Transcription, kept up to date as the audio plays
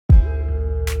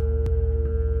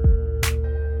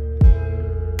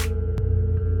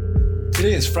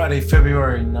Today is Friday,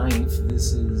 February 9th.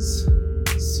 This is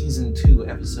Season 2,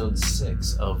 Episode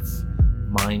 6 of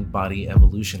Mind, Body,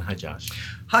 Evolution. Hi, Josh.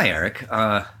 Hi, Eric.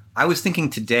 I was thinking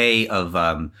today of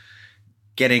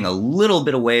getting a little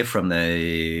bit away from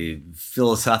the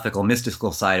philosophical,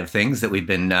 mystical side of things that we've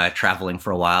been traveling for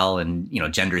a while, and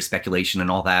gender speculation and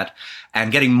all that,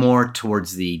 and getting more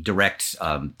towards the direct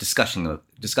discussing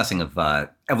of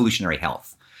evolutionary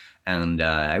health. And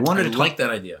I wanted to like that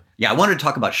idea. Yeah, I wanted to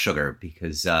talk about sugar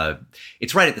because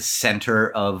it's right at the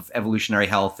center of evolutionary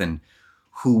health and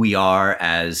who we are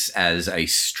as a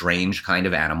strange kind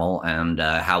of animal, and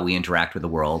how we interact with the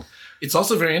world. It's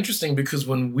also very interesting because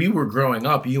when we were growing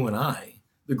up, you and I,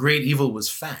 the great evil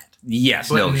was fat. Yes,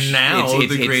 but now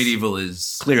the great evil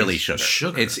is clearly sugar.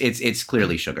 It's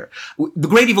clearly sugar. The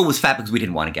great evil was fat because we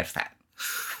didn't want to get fat.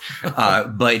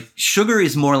 But sugar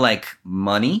is more like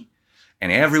money,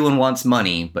 and everyone wants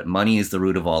money, but money is the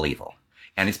root of all evil.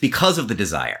 And it's because of the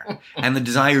desire. And the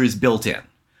desire is built in.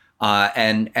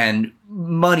 And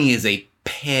money is a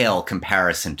pale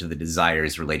comparison to the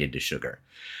desires related to sugar.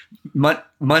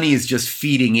 Money is just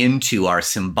feeding into our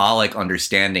symbolic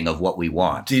understanding of what we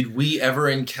want. Did we ever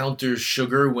encounter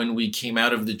sugar when we came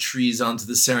out of the trees onto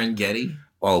the Serengeti?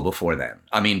 Oh, before then.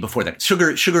 Before that.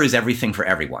 Sugar is everything for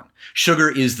everyone. Sugar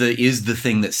is the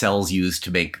thing that cells use to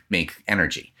make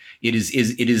energy. It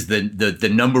is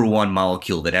the number one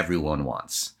molecule that everyone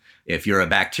wants. If you're a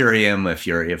bacterium, if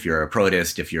you're a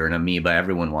protist, if you're an amoeba,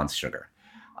 everyone wants sugar.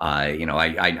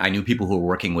 I knew people who were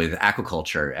working with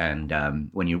aquaculture, and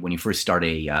when you first start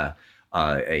a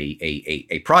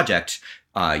project,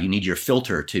 you need your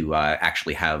filter to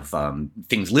actually have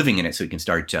things living in it, so you can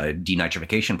start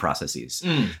denitrification processes.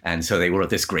 And so they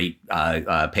wrote this great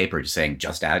paper saying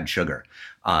just add sugar.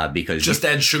 Because just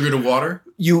add sugar to water?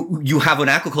 You have an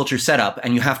aquaculture setup,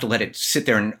 and you have to let it sit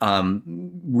there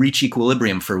and reach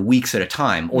equilibrium for weeks at a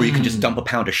time, or you can just dump a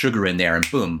pound of sugar in there and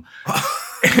boom.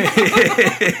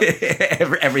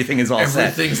 Everything is all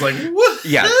set. Everything's like, what?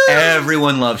 Yeah,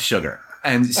 everyone loves sugar.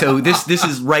 And so this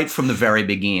is right from the very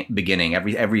beginning.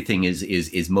 Everything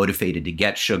is motivated to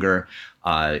get sugar.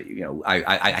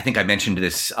 I think I mentioned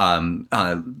this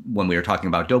when we were talking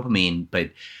about dopamine,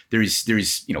 but there's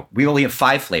we only have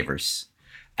 5 flavors,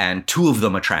 and 2 of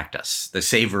them attract us: the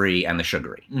savory and the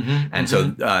sugary. So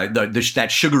that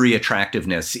sugary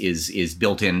attractiveness is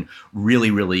built in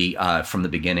really from the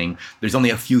beginning. There's only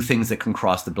a few things that can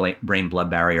cross the brain-blood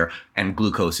barrier, and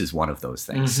glucose is one of those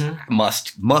things.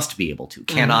 Must be able to.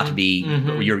 Cannot be.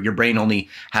 Your brain only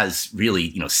has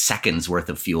really seconds worth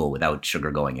of fuel without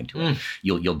sugar going into it.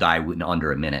 You'll die in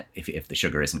under a minute if the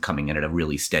sugar isn't coming in at a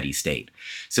really steady state.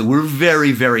 So we're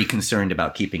very, very concerned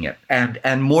about keeping it,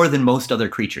 and more than most other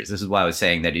creatures. This is why I was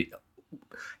saying that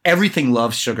everything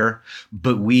loves sugar,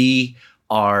 but we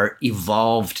are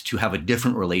evolved to have a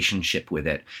different relationship with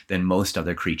it than most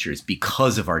other creatures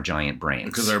because of our giant brains.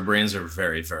 Because our brains are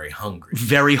very, very hungry.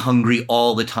 Very hungry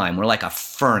all the time. We're like a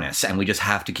furnace, and we just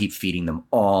have to keep feeding them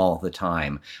all the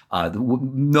time.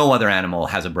 No other animal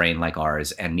has a brain like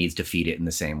ours and needs to feed it in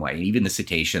the same way. Even the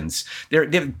cetaceans, they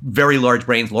have very large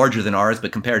brains, larger than ours,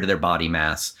 but compared to their body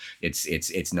mass,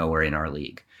 it's nowhere in our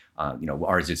league.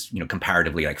 Ours is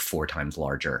comparatively like 4 times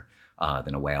larger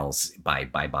than a whale's by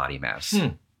body mass.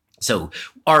 So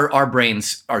our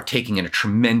brains are taking in a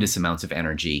tremendous amounts of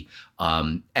energy,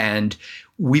 and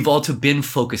we've also been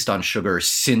focused on sugar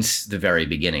since the very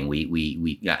beginning.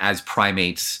 We as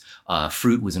primates,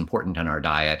 fruit was important in our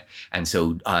diet, and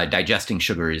so digesting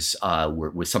sugars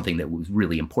was something that was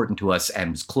really important to us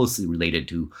and was closely related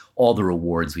to all the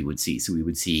rewards we would see. So we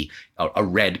would see a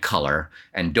red color,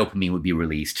 and dopamine would be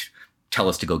released, tell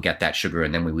us to go get that sugar,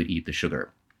 and then we would eat the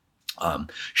sugar.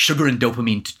 Sugar and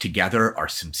dopamine together are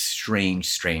some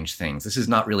strange things. This is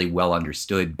not really well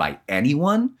understood by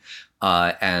anyone,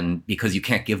 and because you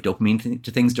can't give dopamine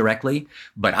to things directly,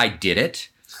 but I did it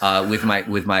with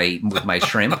my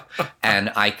shrimp,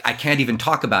 and I can't even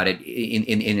talk about it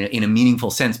in a meaningful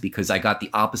sense because I got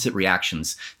the opposite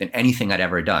reactions than anything I'd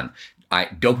ever done.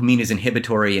 Dopamine is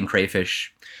inhibitory in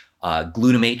crayfish.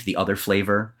 Glutamate, the other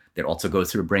flavor that also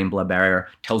goes through a brain-blood barrier,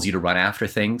 tells you to run after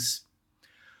things.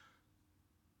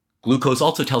 Glucose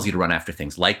also tells you to run after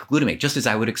things like glutamate, just as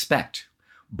I would expect.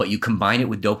 But you combine it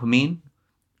with dopamine,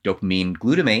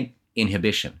 glutamate,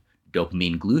 inhibition.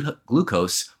 Dopamine,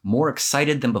 glucose, more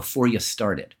excited than before you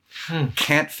started.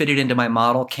 Can't fit it into my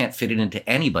model, can't fit it into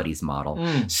anybody's model.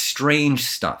 Strange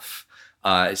stuff.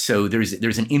 So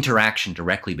there's an interaction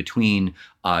directly between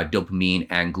dopamine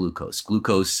and glucose.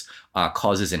 Glucose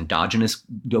causes endogenous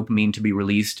dopamine to be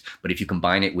released, but if you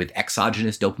combine it with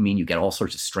exogenous dopamine, you get all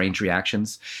sorts of strange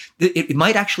reactions. It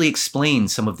might actually explain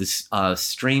some of this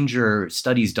stranger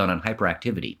studies done on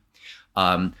hyperactivity.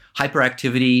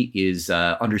 Hyperactivity is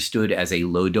understood as a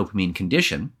low dopamine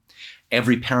condition.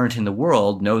 Every parent in the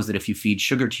world knows that if you feed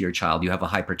sugar to your child, you have a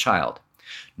hyper child.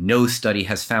 No study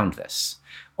has found this.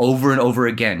 Over and over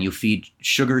again, you feed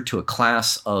sugar to a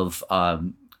class of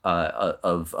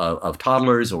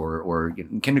toddlers or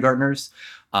kindergartners,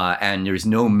 and there's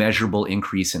no measurable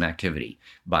increase in activity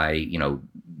by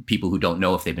people who don't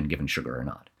know if they've been given sugar or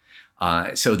not.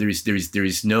 So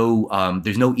there's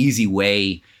no easy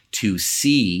way to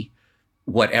see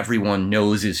what everyone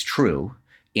knows is true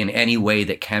in any way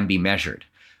that can be measured.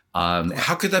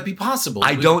 How could that be possible?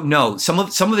 I don't know. Some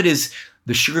of it is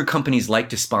the sugar companies like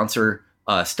to sponsor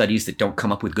studies that don't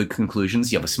come up with good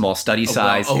conclusions. You have a small study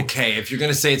size. Well, okay, if you're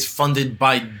going to say it's funded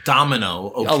by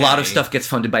Domino, okay. A lot of stuff gets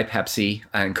funded by Pepsi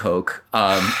and Coke.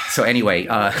 So anyway,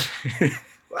 what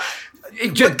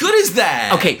good is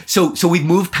that? Okay, so we've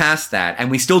moved past that,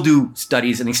 and we still do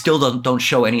studies, and they still don't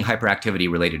show any hyperactivity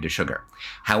related to sugar.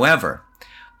 However,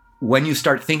 when you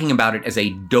start thinking about it as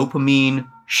a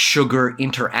dopamine-sugar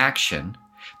interaction,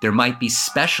 there might be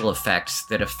special effects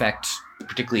that affect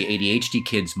particularly ADHD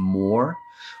kids more.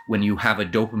 When you have a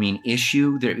dopamine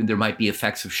issue, there might be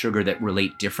effects of sugar that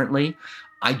relate differently.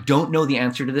 I don't know the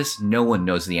answer to this. No one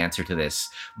knows the answer to this,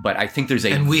 but I think there's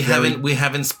and we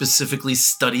haven't specifically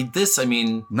studied this. I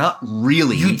mean, not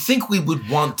really. You'd think we would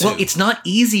want to. Well, it's not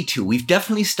easy to. We've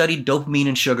definitely studied dopamine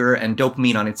and sugar and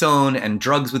dopamine on its own and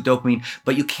drugs with dopamine,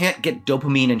 but you can't get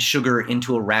dopamine and sugar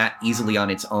into a rat easily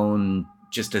on its own,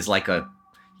 just as like a,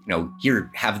 here,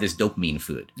 have this dopamine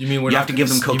food. You mean you have to give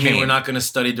them cocaine? You mean we're not going to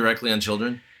study directly on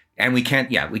children? And we can't.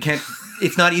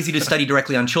 It's not easy to study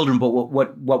directly on children, but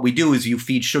what we do is you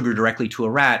feed sugar directly to a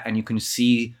rat and you can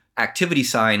see activity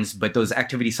signs, but those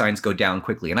activity signs go down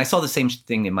quickly. And I saw the same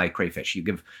thing in my crayfish. You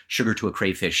give sugar to a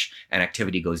crayfish and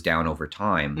activity goes down over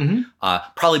time,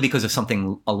 probably because of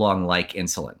something along like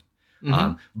insulin.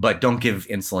 But don't give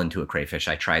insulin to a crayfish.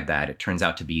 I tried that. It turns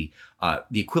out to be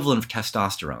the equivalent of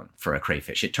testosterone for a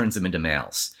crayfish. It turns them into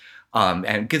males.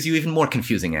 And gives you even more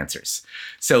confusing answers.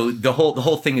 So the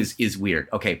whole thing is weird.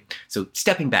 Okay, so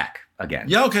stepping back again.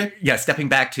 Yeah, okay. Yeah, stepping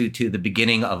back to the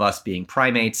beginning of us being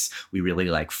primates. We really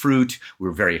like fruit.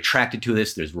 We're very attracted to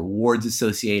this. There's rewards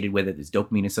associated with it. There's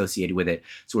dopamine associated with it.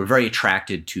 So we're very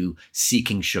attracted to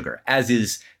seeking sugar, as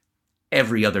is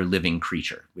every other living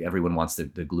creature. Everyone wants the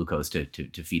glucose to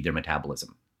feed their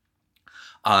metabolism.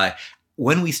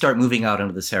 When we start moving out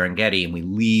into the Serengeti and we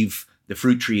leave the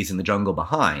fruit trees in the jungle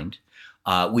behind,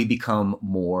 we become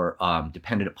more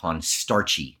dependent upon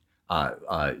starchy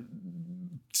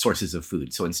sources of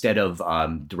food. So instead of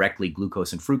directly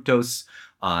glucose and fructose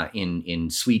in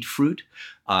sweet fruit,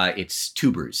 it's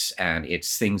tubers, and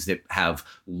it's things that have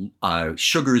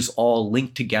sugars all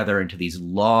linked together into these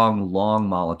long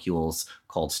molecules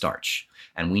called starch.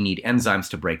 And we need enzymes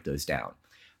to break those down.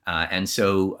 And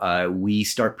so we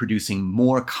start producing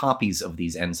more copies of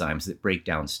these enzymes that break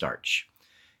down starch.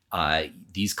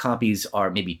 These copies are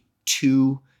maybe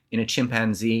 2 in a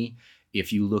chimpanzee.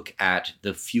 If you look at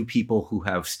the few people who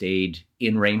have stayed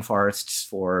in rainforests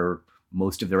for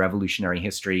most of their evolutionary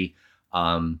history,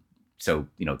 so,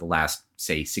 the last,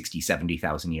 say, 60,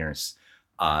 70,000 years,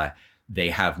 they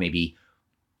have maybe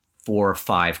 4 or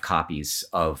 5 copies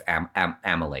of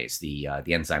amylase,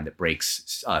 the enzyme that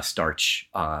breaks starch,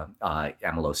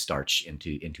 amylose starch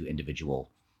into individual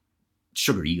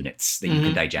sugar units that you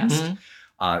can digest.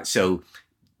 So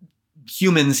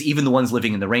humans, even the ones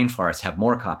living in the rainforest, have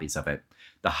more copies of it.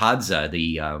 The Hadza,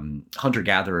 the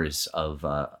hunter-gatherers of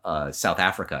South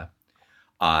Africa,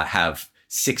 have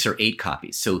 6 or 8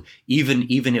 copies. So even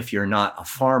if you're not a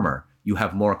farmer, you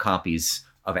have more copies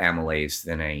of amylase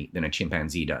than a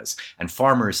chimpanzee does. And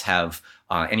farmers have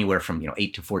anywhere from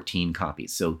 8 to 14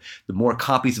 copies. So the more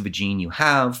copies of a gene you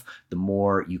have, the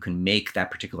more you can make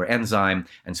that particular enzyme,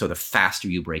 and so the faster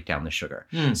you break down the sugar.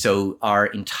 So our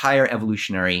entire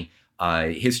evolutionary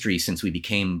history since we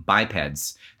became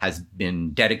bipeds has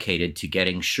been dedicated to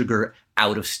getting sugar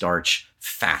out of starch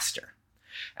faster.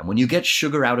 And when you get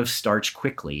sugar out of starch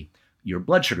quickly, your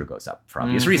blood sugar goes up for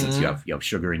obvious reasons. You have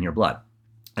sugar in your blood.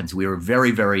 And so we were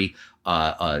very, very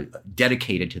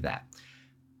dedicated to that.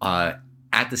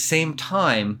 At the same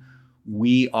time,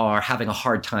 we are having a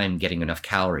hard time getting enough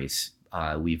calories.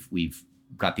 We've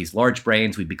got these large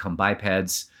brains. We've become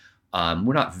bipeds.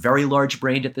 We're not very large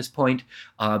brained at this point,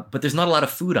 but there's not a lot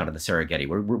of food out of the Serengeti.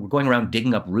 We're going around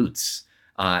digging up roots.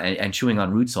 and chewing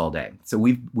on roots all day. So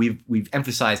we've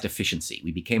emphasized efficiency.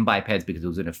 We became bipeds because it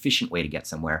was an efficient way to get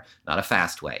somewhere, not a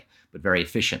fast way, but very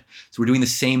efficient. So we're doing the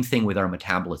same thing with our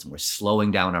metabolism. We're slowing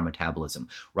down our metabolism.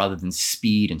 Rather than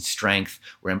speed and strength,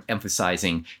 we're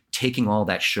emphasizing taking all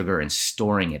that sugar and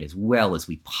storing it as well as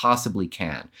we possibly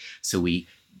can. So we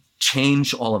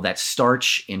change all of that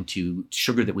starch into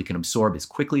sugar that we can absorb as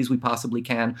quickly as we possibly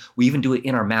can. We even do it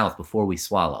in our mouth before we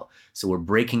swallow. So we're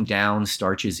breaking down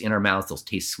starches in our mouth. They'll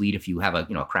taste sweet. If you have a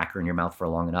cracker in your mouth for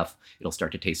long enough, it'll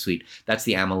start to taste sweet. That's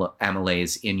the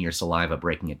amylase in your saliva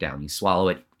breaking it down. You swallow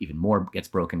it, even more gets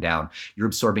broken down. You're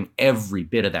absorbing every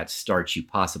bit of that starch you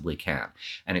possibly can.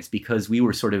 And it's because we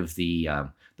were sort of the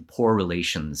poor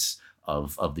relations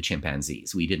of the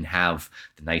chimpanzees. We didn't have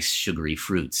the nice sugary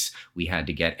fruits. We had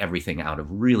to get everything out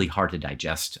of really hard to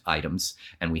digest items,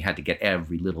 and we had to get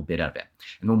every little bit of it.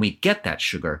 And when we get that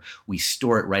sugar, we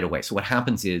store it right away. So what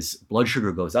happens is blood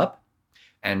sugar goes up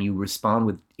and you respond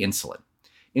with insulin.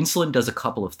 Insulin does a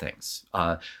couple of things.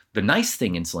 The nice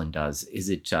thing insulin does is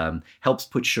it helps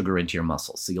put sugar into your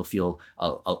muscles. So you'll feel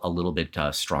a little bit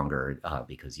stronger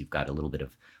because you've got a little bit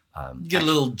of get a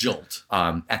little jolt.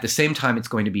 At the same time, it's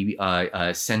going to be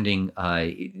sending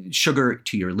sugar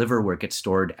to your liver where it gets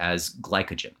stored as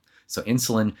glycogen. So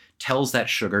insulin tells that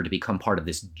sugar to become part of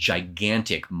this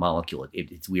gigantic molecule.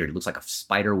 It's weird. It looks like a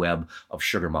spider web of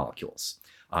sugar molecules.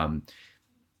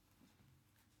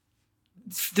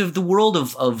 The world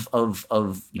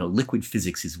of liquid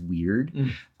physics is weird,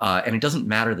 and it doesn't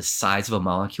matter the size of a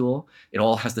molecule. It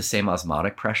all has the same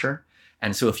osmotic pressure,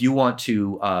 and so if you want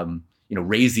to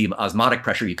raise the osmotic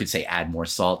pressure, you could say add more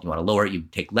salt. You want to lower it, you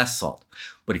take less salt.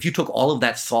 But if you took all of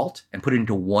that salt and put it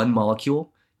into one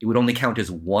molecule, it would only count as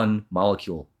one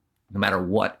molecule, no matter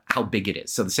how big it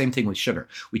is. So the same thing with sugar.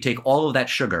 We take all of that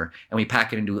sugar and we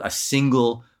pack it into a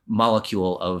single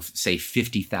molecule of, say,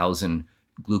 50,000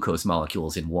 glucose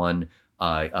molecules in one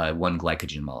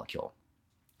glycogen molecule.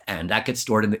 And that gets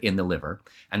stored in the liver.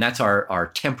 And that's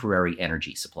our temporary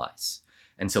energy supplies.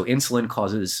 And so insulin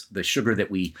causes the sugar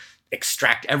that we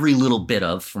extract every little bit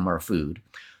of from our food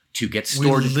to get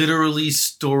stored. We literally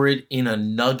store it in a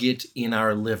nugget in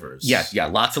our livers. Yeah,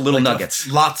 lots of little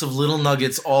nuggets. Lots of little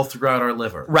nuggets all throughout our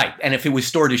liver. Right, and if it was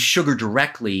stored as sugar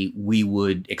directly, we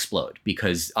would explode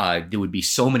because there would be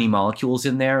so many molecules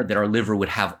in there that our liver would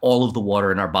have all of the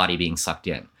water in our body being sucked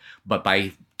in. But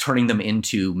by turning them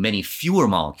into many fewer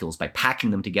molecules, by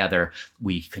packing them together,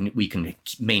 we can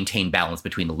maintain balance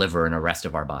between the liver and the rest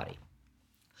of our body.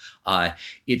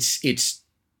 It's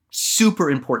super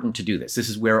important to do this. This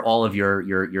is where all of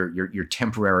your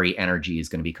temporary energy is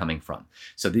going to be coming from.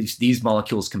 So these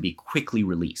molecules can be quickly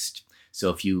released. So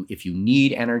if you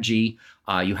need energy,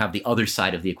 you have the other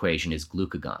side of the equation is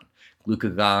glucagon.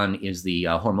 Glucagon is the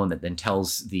hormone that then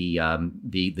tells the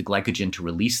glycogen to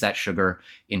release that sugar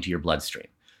into your bloodstream.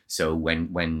 So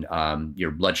when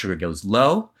your blood sugar goes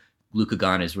low,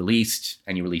 glucagon is released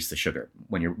and you release the sugar.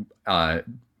 When your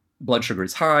blood sugar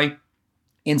is high,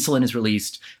 insulin is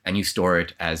released and you store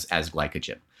it as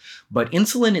glycogen. But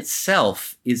insulin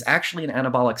itself is actually an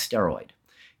anabolic steroid.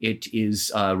 It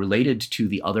is related to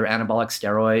the other anabolic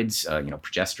steroids,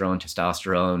 progesterone,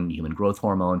 testosterone, human growth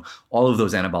hormone, all of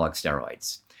those anabolic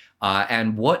steroids.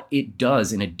 And what it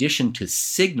does, in addition to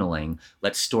signaling,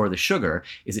 let's store the sugar,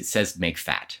 is it says make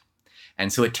fat.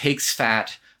 And so it takes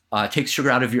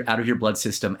sugar out of your blood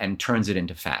system and turns it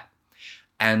into fat.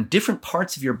 And different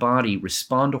parts of your body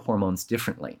respond to hormones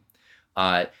differently,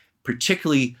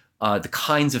 particularly the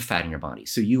kinds of fat in your body.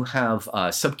 So you have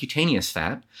subcutaneous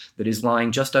fat that is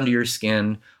lying just under your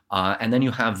skin, and then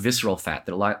you have visceral fat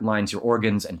that lines your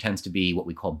organs and tends to be what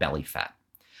we call belly fat.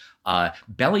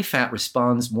 Belly fat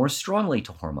responds more strongly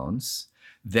to hormones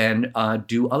than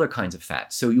do other kinds of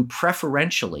fat. So you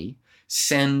preferentially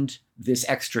send this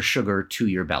extra sugar to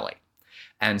your belly.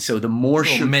 And so the more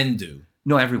sugar... men do.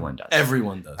 No, everyone does.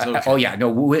 Everyone does. Okay. Oh, yeah. No.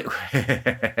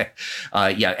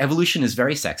 Evolution is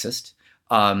very sexist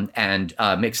and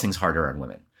makes things harder on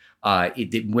women.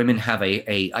 Women have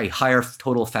a higher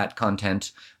total fat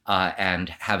content and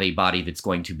have a body that's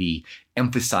going to be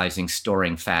emphasizing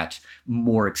storing fat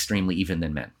more extremely even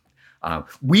than men.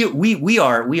 We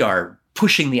are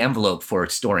pushing the envelope for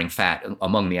storing fat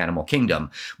among the animal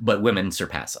kingdom, but women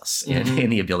surpass us in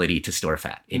the ability to store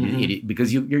fat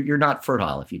because you're not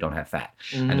fertile if you don't have fat.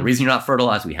 And the reason you're not fertile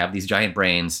is we have these giant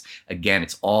brains. Again,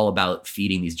 it's all about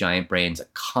feeding these giant brains a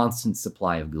constant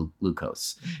supply of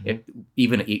glucose.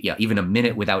 Even a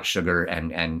minute without sugar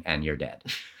and you're dead.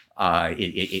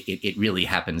 It really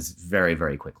happens very,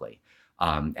 very quickly.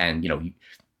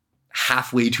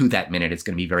 halfway to that minute, it's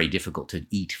going to be very difficult to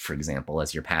eat, for example,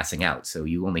 as you're passing out. So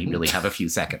you only really have a few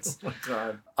seconds. Oh my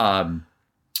God.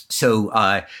 So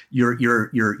your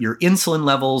insulin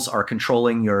levels are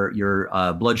controlling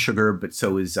your blood sugar, but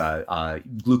so is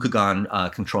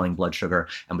glucagon controlling blood sugar.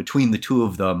 And between the two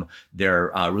of them,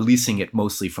 they're releasing it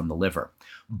mostly from the liver.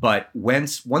 But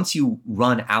once you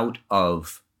run out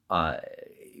of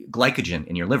glycogen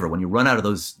in your liver, when you run out of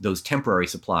those temporary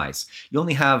supplies, you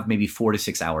only have maybe 4 to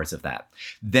 6 hours of that.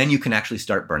 Then you can actually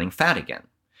start burning fat again.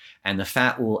 And the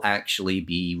fat will actually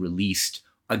be released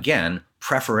again,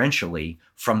 preferentially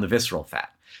from the visceral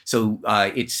fat. So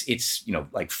it's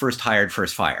like first hired,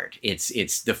 first fired. It's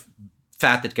the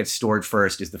fat that gets stored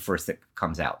first is the first that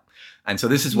comes out. And so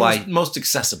this is why most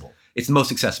accessible. It's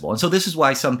most accessible. And so this is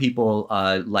why some people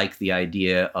like the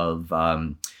idea of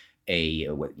what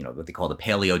they call the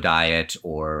paleo diet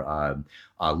or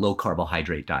low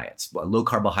carbohydrate diets. A low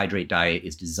carbohydrate diet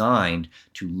is designed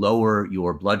to lower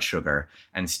your blood sugar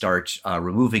and start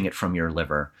removing it from your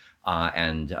liver.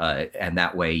 And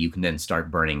that way you can then start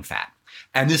burning fat.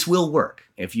 And this will work.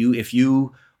 If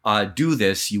you do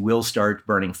this, you will start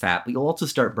burning fat, but you'll also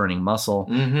start burning muscle,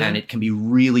 and it can be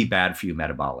really bad for you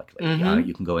metabolically.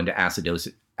 You can go into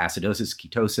acidosis,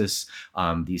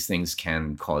 ketosis. These things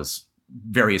can cause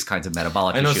various kinds of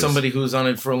metabolic issues. I know somebody who's on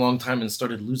it for a long time and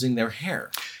started losing their hair.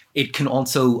 It can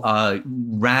also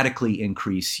radically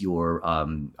increase your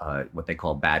what they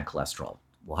call bad cholesterol.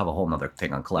 We'll have a whole nother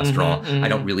thing on cholesterol. I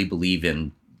don't really believe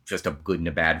in just a good and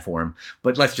a bad form,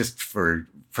 but let's just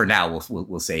for now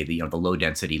we'll say the low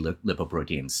density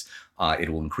lipoproteins. It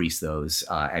will increase those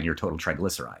and your total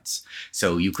triglycerides.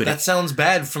 So you could. That sounds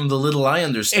bad from the little I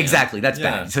understand. Exactly, that's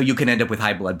bad. So you can end up with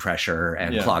high blood pressure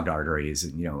and clogged arteries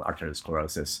and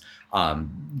arteriosclerosis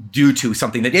due to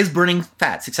something that is burning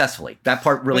fat successfully. That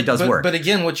part really does work. But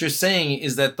again, what you're saying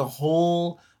is that the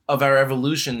whole of our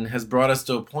evolution has brought us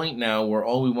to a point now where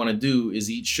all we want to do is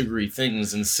eat sugary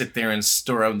things and sit there and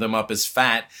store them up as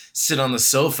fat, sit on the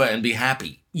sofa and be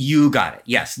happy. You got it.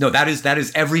 Yes. No, that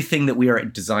is everything that we are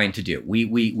designed to do.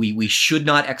 We should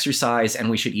not exercise and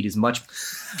we should eat as much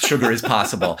sugar as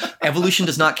possible. Evolution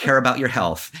does not care about your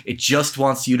health. It just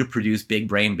wants you to produce big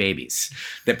brain babies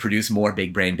that produce more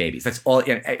big brain babies. That's all it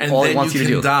wants you to do. And then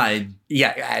you can die. Yeah.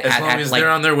 As long as they're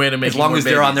on their way to making more babies.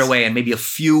 As long as they're on their way and maybe a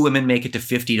few women make it to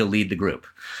 50 to lead the group.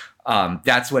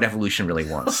 That's what evolution really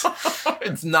wants.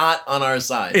 It's not on our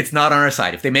side. It's not on our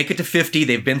side. If they make it to 50,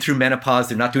 they've been through menopause,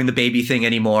 they're not doing the baby thing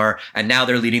anymore, and now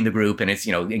they're leading the group, and it's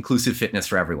inclusive fitness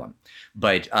for everyone.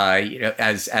 But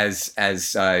as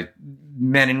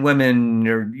men and women,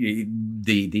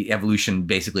 the evolution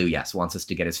basically wants us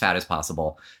to get as fat as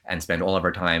possible and spend all of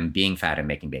our time being fat and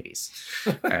making babies.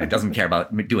 It doesn't care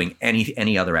about doing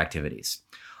any other activities.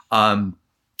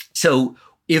 So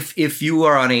if you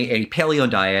are on a paleo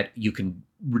diet, you can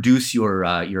reduce your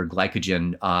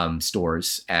glycogen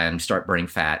stores and start burning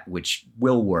fat, which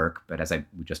will work, but as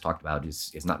we just talked about,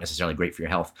 is not necessarily great for your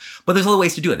health. But there's other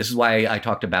ways to do it. This is why I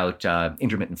talked about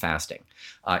intermittent fasting.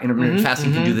 Intermittent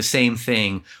fasting can do the same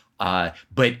thing,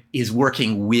 but is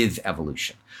working with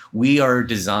evolution. We are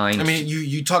designed. I mean,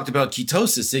 you talked about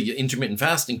ketosis. Intermittent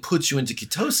fasting puts you into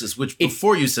ketosis, which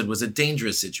before you said was a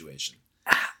dangerous situation.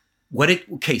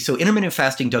 So intermittent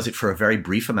fasting does it for a very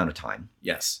brief amount of time.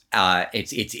 Yes.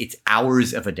 It's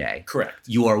hours of a day. Correct.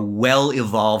 You are well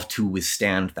evolved to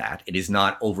withstand that. It is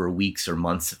not over weeks or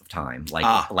months of time,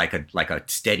 like a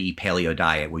steady paleo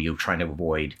diet where you're trying to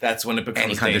avoid. That's when it becomes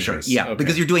any kind dangerous. of sugar. Yeah, okay.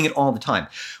 Because you're doing it all the time.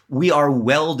 We are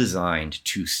well designed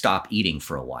to stop eating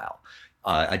for a while.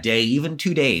 A day, even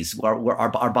 2 days,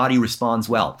 our body responds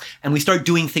well. And we start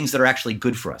doing things that are actually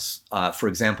good for us. For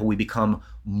example, we become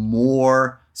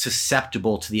more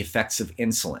susceptible to the effects of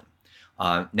insulin.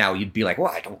 Now you'd be like, well,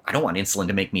 I don't want insulin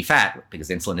to make me fat, because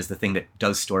insulin is the thing that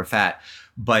does store fat.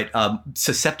 But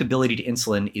susceptibility to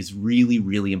insulin is really,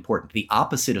 really important. The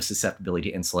opposite of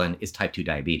susceptibility to insulin is type 2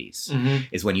 diabetes,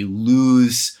 is when you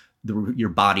lose your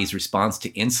body's response to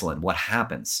insulin. What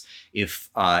happens if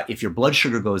your blood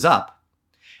sugar goes up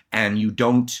and you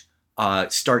don't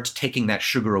start taking that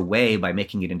sugar away by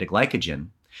making it into glycogen,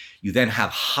 you then have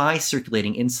high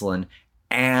circulating insulin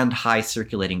and high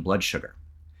circulating blood sugar.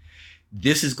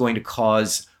 This is going to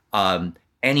cause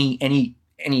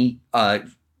any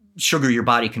sugar your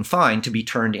body can find to be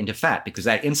turned into fat, because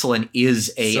that insulin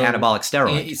is a anabolic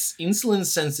steroid. Insulin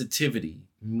sensitivity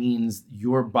means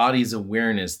your body's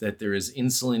awareness that there is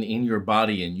insulin in your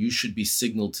body and you should be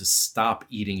signaled to stop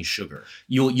eating sugar.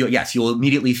 You'll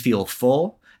immediately feel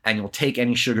full. and you'll take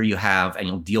any sugar you have and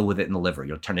you'll deal with it in the liver.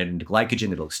 You'll turn it into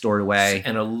glycogen. It'll store it away.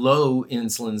 And a low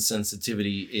insulin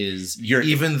sensitivity is,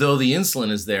 even though the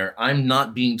insulin is there, I'm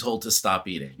not being told to stop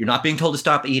eating. You're not being told to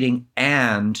stop eating,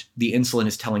 and the insulin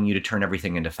is telling you to turn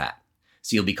everything into fat.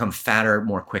 So you'll become fatter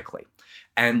more quickly.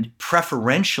 And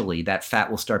preferentially, that fat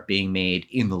will start being made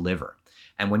in the liver.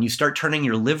 And when you start turning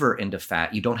your liver into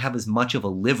fat, you don't have as much of a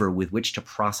liver with which to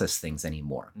process things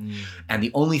anymore. And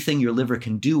the only thing your liver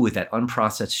can do with that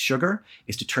unprocessed sugar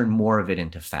is to turn more of it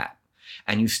into fat.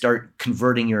 And you start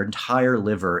converting your entire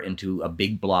liver into a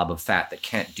big blob of fat that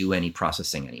can't do any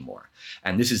processing anymore.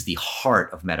 And this is the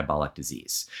heart of metabolic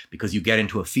disease, because you get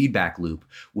into a feedback loop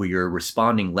where you're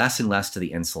responding less and less to the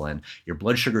insulin, your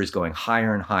blood sugar is going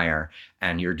higher and higher,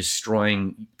 and you're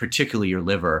destroying particularly your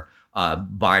liver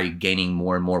by gaining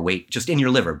more and more weight just in your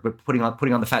liver, but putting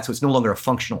on the fat, so it's no longer a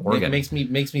functional organ.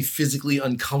 It makes me physically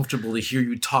uncomfortable to hear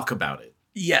you talk about it.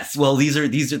 Yes, well, these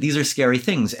are scary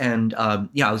things, and I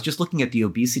was just looking at the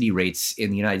obesity rates in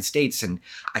the United States, and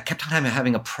I kept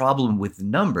having a problem with the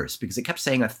numbers because it kept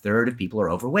saying a third of people are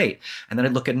overweight, and then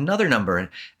I'd look at another number, and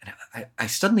I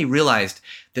suddenly realized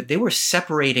that they were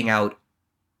separating out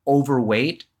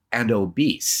overweight and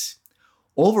obese.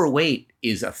 Overweight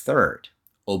is a third.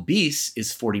 Obese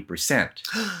is 40%.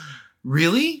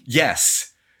 Really?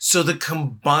 Yes. So the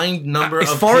combined number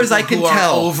as of far people as I can who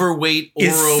tell, are overweight or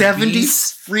is 70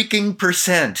 obese? freaking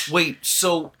percent. Wait,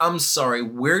 so I'm sorry,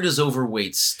 where does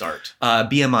overweight start?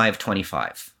 BMI of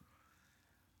 25.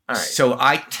 All right. So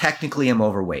I technically am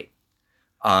overweight.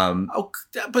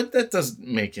 But that doesn't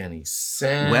make any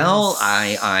sense. Well,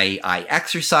 I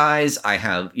exercise. I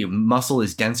have muscle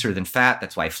is denser than fat.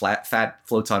 That's why fat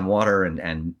floats on water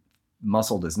and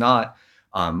muscle does not.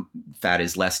 Fat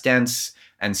is less dense.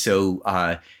 And so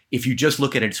if you just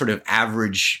look at it sort of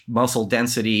average muscle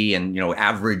density and,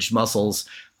 average muscles,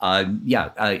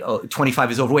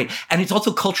 25 is overweight. And it's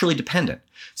also culturally dependent.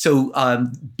 So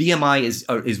BMI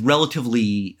is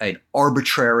relatively an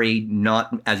arbitrary,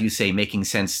 not, as you say, making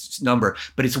sense number,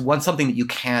 but it's something that you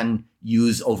can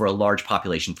use over a large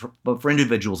population. But for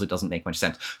individuals, it doesn't make much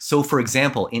sense. So, for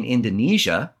example, in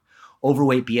Indonesia,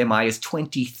 overweight BMI is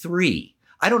 23.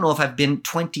 I don't know if I've been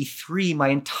 23 my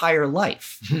entire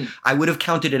life. I would have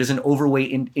counted it as an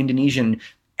overweight Indonesian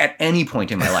at any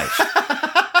point in my life.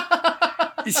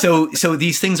 So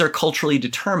these things are culturally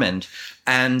determined,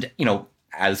 and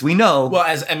as we know, well,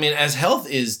 as health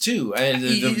is too.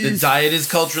 The diet is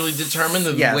culturally determined.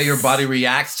 The way your body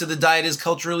reacts to the diet is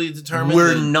culturally determined.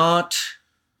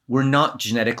 We're not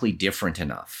genetically different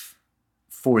enough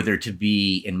for there to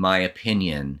be, in my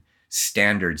opinion,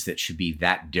 standards that should be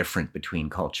that different between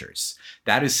cultures.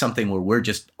 That is something where we're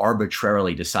just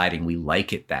arbitrarily deciding we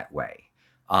like it that way.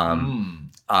 And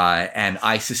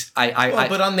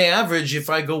but on the average, if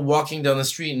I go walking down the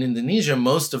street in Indonesia,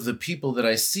 most of the people that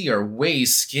I see are way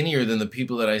skinnier than the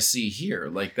people that I see here.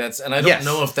 And I don't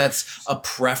know if that's a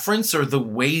preference or the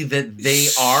way that they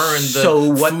are and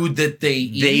the food that they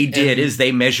eat.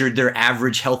 They measured their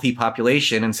average healthy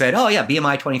population and said, oh yeah,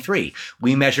 BMI 23.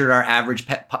 We measured our average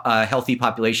healthy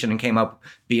population and came up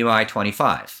BMI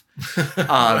 25.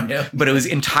 But it was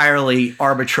entirely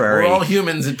arbitrary. We're all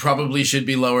humans. It probably should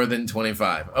be lower than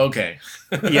 25. Okay.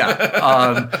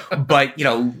 But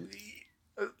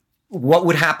what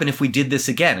would happen if we did this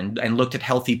again and looked at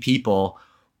healthy people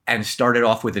and started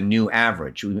off with a new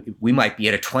average? We might be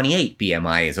at a 28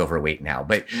 BMI is overweight now,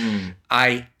 but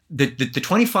the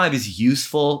 25 is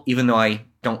useful, even though I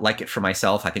don't like it for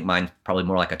myself. I think mine's probably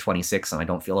more like a 26 and I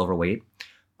don't feel overweight.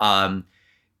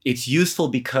 It's useful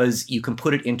because you can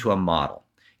put it into a model.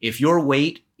 If your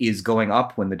weight is going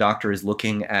up when the doctor is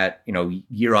looking at,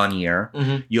 year on year,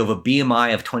 you have a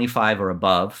BMI of 25 or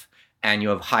above, and you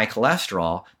have high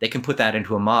cholesterol, they can put that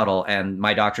into a model. And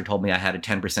my doctor told me I had a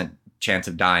 10% chance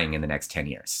of dying in the next 10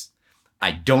 years. I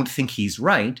don't think he's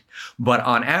right, but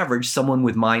on average, someone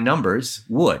with my numbers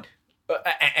would.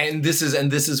 And this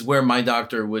is where my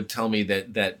doctor would tell me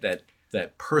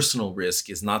that personal risk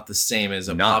is not the same as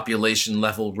a population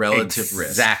level relative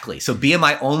risk. Exactly. So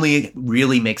BMI only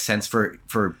really makes sense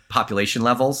for population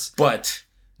levels. But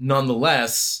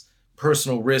nonetheless,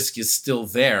 personal risk is still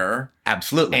there.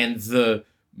 Absolutely. And the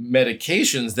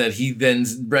medications that he then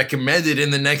recommended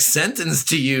in the next sentence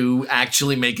to you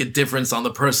actually make a difference on the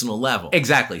personal level.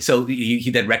 Exactly. So he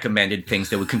then recommended things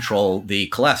that would control the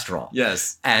cholesterol.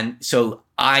 Yes. And so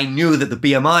I knew that the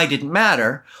BMI didn't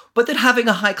matter, but that having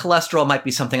a high cholesterol might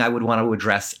be something I would want to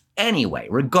address anyway,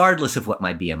 regardless of what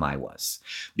my BMI was,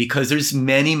 because there's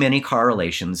many, many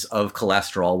correlations of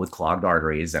cholesterol with clogged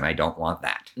arteries, and I don't want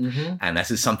that. Mm-hmm. And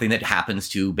this is something that happens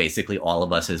to basically all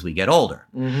of us as we get older.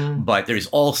 Mm-hmm. But there's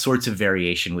all sorts of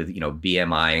variation with,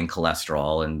 BMI and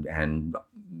cholesterol and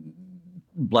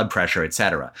blood pressure, et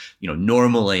cetera.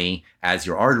 Normally, as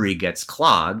your artery gets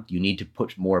clogged, you need to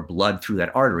put more blood through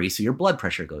that artery, so your blood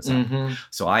pressure goes up. Mm-hmm.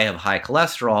 So I have high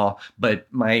cholesterol, but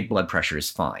my blood pressure is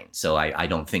fine. So I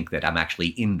don't think that I'm actually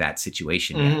in that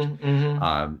situation yet.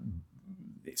 Mm-hmm.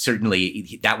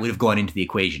 Certainly, that would have gone into the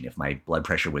equation. If my blood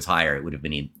pressure was higher, it would have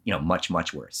been, much,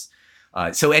 much worse.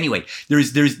 So anyway,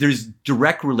 there's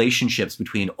direct relationships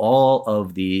between all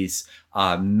of these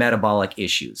metabolic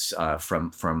issues,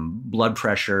 from blood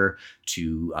pressure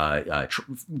to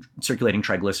circulating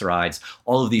triglycerides.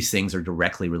 All of these things are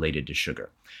directly related to sugar.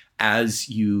 As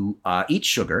you eat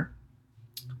sugar,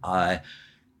 it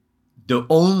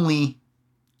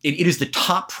is the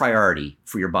top priority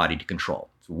for your body to control.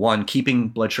 So one, keeping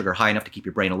blood sugar high enough to keep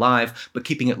your brain alive, but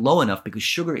keeping it low enough because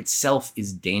sugar itself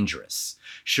is dangerous.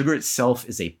 Sugar itself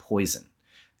is a poison.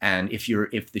 And if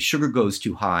the sugar goes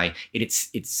too high,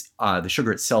 the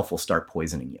sugar itself will start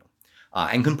poisoning you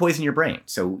and can poison your brain.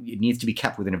 So it needs to be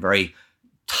kept within a very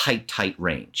tight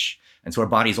range. And so our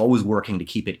body is always working to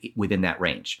keep it within that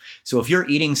range. So if you're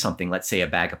eating something, let's say a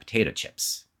bag of potato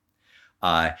chips,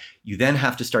 you then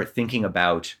have to start thinking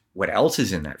about what else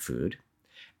is in that food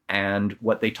and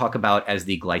what they talk about as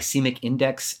the glycemic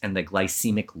index and the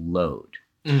glycemic load.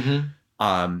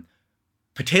 Mm-hmm.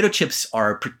 Potato chips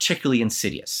are particularly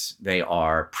insidious. They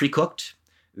are pre-cooked,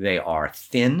 they are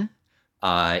thin,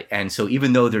 and so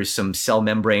even though there's some cell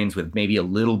membranes with maybe a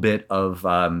little bit of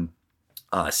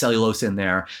cellulose in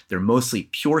there, they're mostly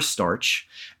pure starch,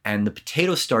 and the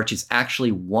potato starch is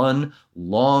actually one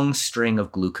long string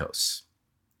of glucose.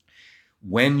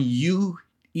 When you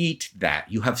eat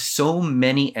that, you have so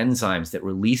many enzymes that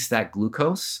release that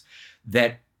glucose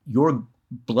that your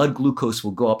blood glucose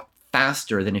will go up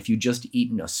faster than if you just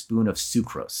eaten a spoon of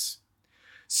sucrose.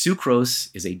 Sucrose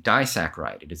is a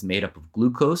disaccharide. It is made up of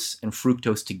glucose and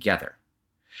fructose together.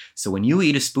 So when you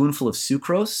eat a spoonful of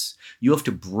sucrose, you have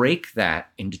to break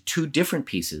that into two different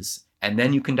pieces, and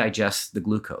then you can digest the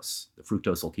glucose. The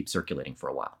fructose will keep circulating for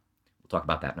a while. We'll talk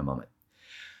about that in a moment.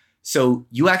 So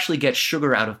you actually get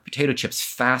sugar out of potato chips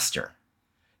faster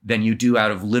than you do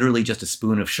out of literally just a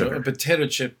spoon of sugar. So a potato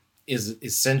chip is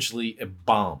essentially a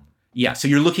bomb. Yeah, so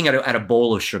you're looking at a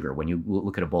bowl of sugar when you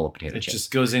look at a bowl of potato chips. It just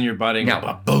goes in your body and now,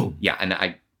 goes, boom. Yeah, and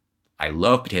I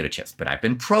love potato chips, but I've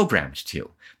been programmed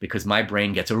to because my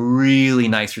brain gets a really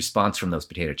nice response from those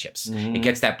potato chips. Mm-hmm. It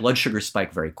gets that blood sugar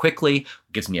spike very quickly,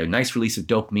 gives me a nice release of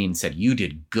dopamine, and said, you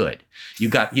did good. You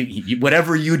got you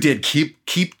whatever you did,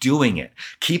 keep doing it.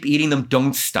 Keep eating them,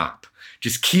 don't stop.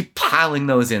 Just keep piling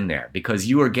those in there because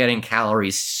you are getting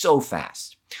calories so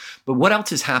fast. But what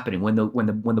else is happening when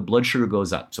the blood sugar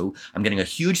goes up? So I'm getting a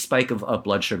huge spike of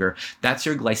blood sugar. That's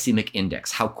your glycemic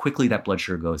index, how quickly that blood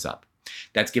sugar goes up.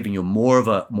 That's giving you more of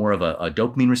a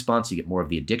dopamine response. You get more of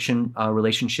the addiction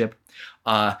relationship.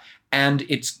 And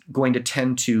it's going to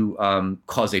tend to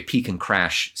cause a peak and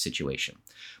crash situation.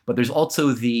 But there's also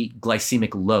the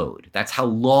glycemic load. That's how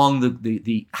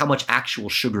long how much actual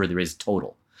sugar there is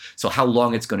total. So how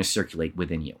long it's going to circulate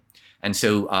within you. And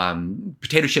so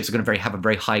potato chips are going to have a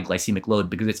very high glycemic load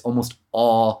because it's almost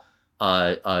all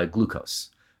glucose.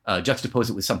 Juxtapose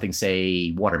it with something,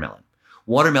 say, watermelon.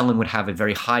 Watermelon would have a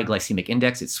very high glycemic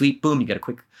index. It's sweet, boom, you get a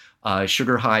quick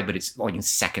sugar high, but it's only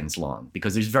seconds long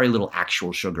because there's very little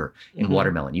actual sugar in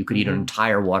watermelon. You could eat an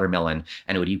entire watermelon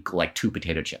and it would eat like 2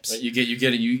 potato chips. You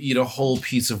eat a whole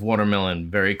piece of watermelon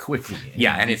very quickly.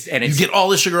 Yeah, and it's you get all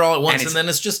the sugar all at once, and then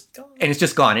it's just gone. And it's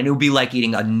just gone. And it would be like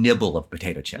eating a nibble of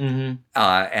potato chip. And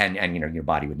your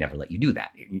body would never let you do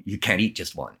that. You can't eat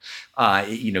just one.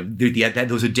 Those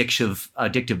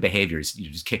addictive behaviors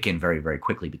just kick in very, very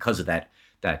quickly because of that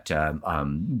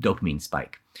dopamine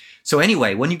spike. So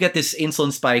anyway, when you get this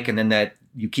insulin spike and then that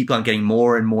you keep on getting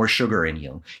more and more sugar in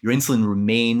you, your insulin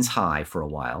remains high for a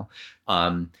while.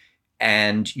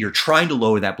 And you're trying to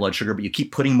lower that blood sugar, but you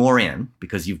keep putting more in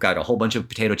because you've got a whole bunch of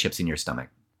potato chips in your stomach.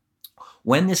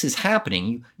 When this is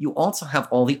happening, you also have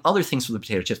all the other things from the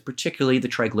potato chips, particularly the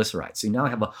triglycerides. So you now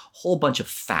have a whole bunch of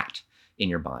fat in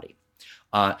your body.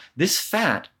 This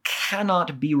fat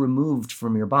cannot be removed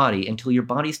from your body until your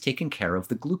body's taken care of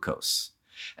the glucose.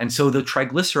 And so the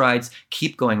triglycerides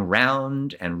keep going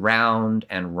round and round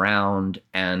and round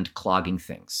and clogging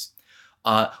things.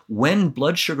 When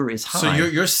blood sugar is high... So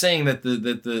you're saying that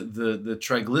the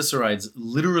triglycerides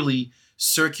literally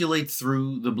circulate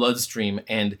through the bloodstream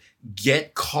and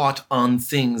get caught on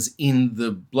things in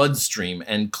the bloodstream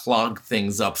and clog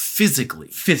things up physically.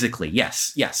 Physically,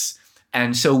 yes, yes.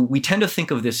 And so we tend to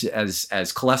think of this as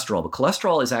cholesterol, but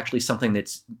cholesterol is actually something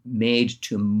that's made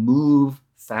to move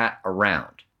fat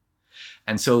around.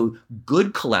 And so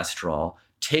good cholesterol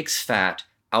takes fat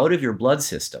out of your blood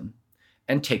system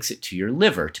and takes it to your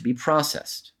liver to be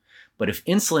processed. But if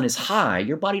insulin is high,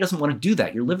 your body doesn't want to do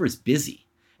that. Your liver is busy.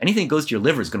 Anything that goes to your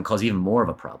liver is going to cause even more of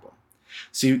a problem.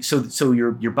 So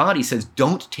your body says,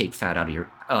 don't take fat out of your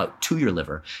to your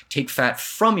liver. Take fat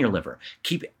from your liver.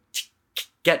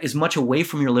 Get as much away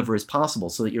from your liver as possible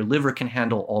so that your liver can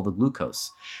handle all the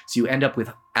glucose. So you end up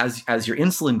with, as your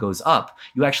insulin goes up,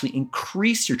 you actually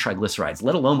increase your triglycerides,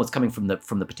 let alone what's coming from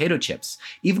the potato chips.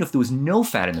 Even if there was no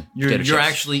fat in the potato chips. You're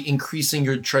actually increasing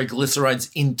your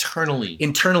triglycerides internally.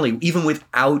 Internally, even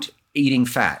without eating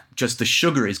fat. Just the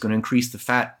sugar is going to increase the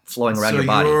fat flowing around your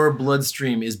body. So your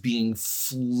bloodstream is being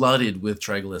flooded with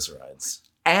triglycerides.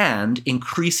 And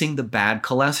increasing the bad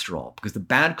cholesterol, because the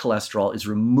bad cholesterol is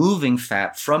removing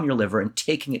fat from your liver and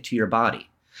taking it to your body.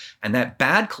 And that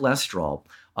bad cholesterol,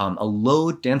 a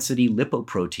low-density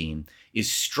lipoprotein, is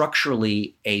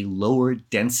structurally a lower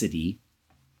density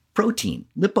protein,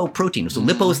 lipoprotein. So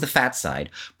lipo is the fat side.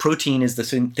 Protein is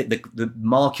the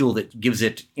molecule that gives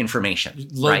it information.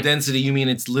 Low density, you mean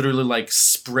it's literally like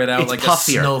spread out like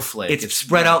puffier. A snowflake. It's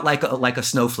spread out like a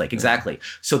snowflake, exactly.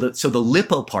 So the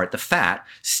lipo part, the fat,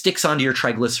 sticks onto your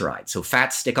triglycerides. So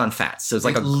fats stick on fats. So it's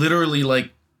like literally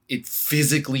like it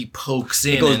physically pokes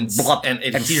in and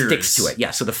adheres. Sticks to it.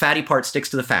 Yeah. So the fatty part sticks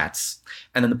to the fats.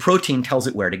 And then the protein tells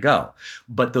it where to go.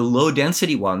 But the low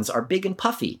density ones are big and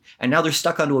puffy. And now they're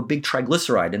stuck onto a big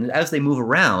triglyceride. And as they move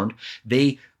around,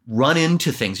 they run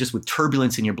into things just with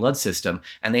turbulence in your blood system,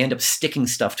 and they end up sticking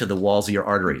stuff to the walls of your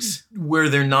arteries. Where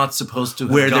they're not supposed to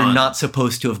have gone. They're not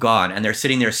supposed to have gone. And they're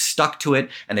sitting there stuck to it,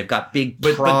 and they've got big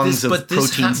prongs of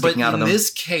protein sticking out of them. But in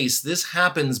this case, this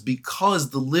happens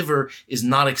because the liver is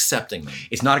not accepting them.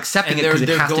 It's not accepting it because it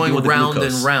has to deal with the glucose. They're going round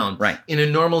and round. Right. In a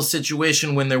normal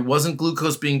situation, when there wasn't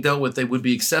glucose being dealt with, they would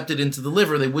be accepted into the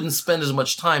liver. They wouldn't spend as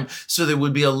much time, so there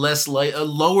would be a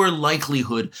lower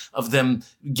likelihood of them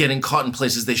getting caught in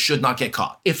places they should not get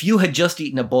caught. If you had just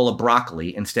eaten a bowl of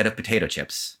broccoli instead of potato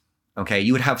chips, okay,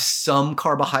 you would have some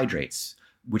carbohydrates,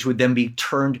 which would then be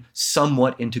turned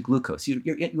somewhat into glucose. You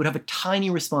would have a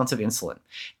tiny response of insulin,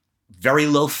 very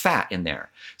low fat in there.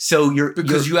 So you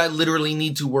literally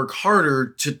need to work harder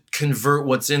to convert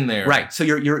what's in there. Right. So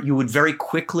you would very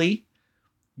quickly.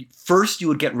 First, you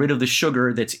would get rid of the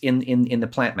sugar that's in the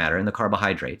plant matter, in the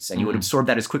carbohydrates, and you would absorb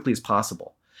that as quickly as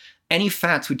possible. Any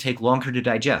fats would take longer to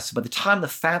digest. So by the time the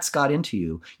fats got into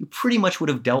you, you pretty much would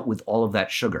have dealt with all of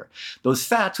that sugar. Those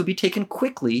fats would be taken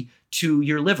quickly to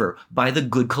your liver by the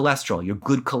good cholesterol. Your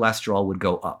good cholesterol would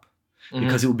go up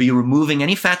because it would be removing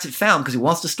any fats it found because it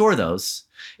wants to store those.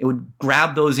 It would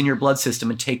grab those in your blood system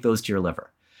and take those to your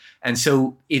liver. And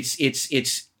so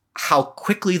it's how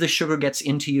quickly the sugar gets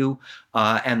into you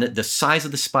and the size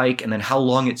of the spike and then how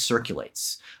long it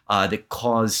circulates that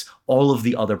cause all of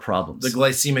the other problems. The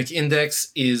glycemic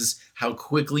index is how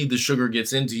quickly the sugar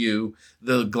gets into you.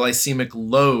 The glycemic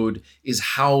load is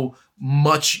how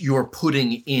much you're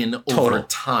putting in over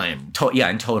time.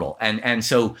 In total. And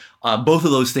so both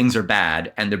of those things are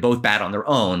bad, and they're both bad on their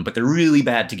own, but they're really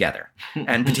bad together.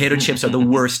 And potato chips are the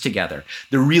worst together.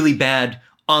 They're really bad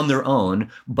on their own,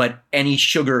 but any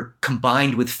sugar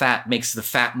combined with fat makes the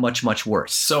fat much, much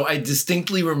worse. So I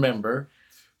distinctly remember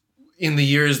in the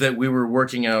years that we were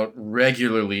working out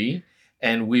regularly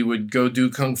and we would go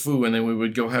do kung fu and then we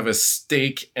would go have a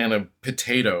steak and a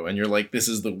potato, and you're like, this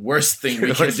is the worst thing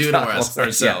we can do to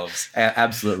ourselves. Yeah,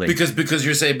 absolutely. Because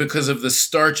you're saying because of the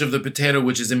starch of the potato,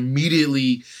 which is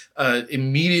immediately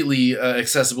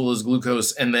accessible as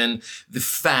glucose, and then the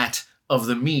fat of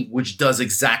the meat, which does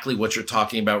exactly what you're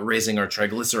talking about, raising our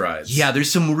triglycerides. Yeah,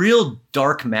 there's some real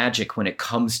dark magic when it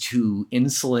comes to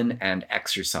insulin and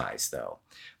exercise, though.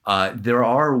 There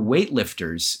are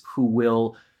weightlifters who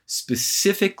will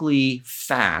specifically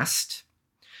fast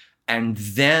and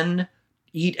then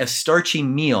eat a starchy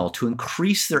meal to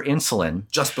increase their insulin.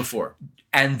 Just before.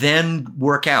 And then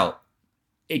work out.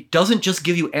 It doesn't just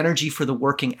give you energy for the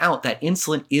working out. That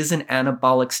insulin is an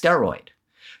anabolic steroid.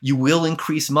 You will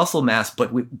increase muscle mass,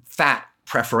 but with fat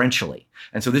preferentially.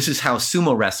 And so this is how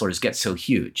sumo wrestlers get so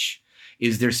huge,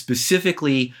 is they're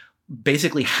specifically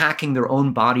basically hacking their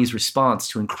own body's response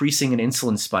to increasing an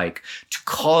insulin spike to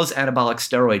cause anabolic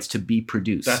steroids to be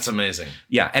produced. That's amazing.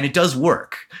 Yeah, and it does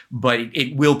work, but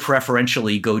it will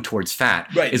preferentially go towards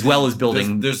fat, as well as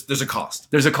building... There's a cost.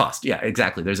 There's a cost, yeah,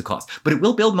 exactly. There's a cost. But it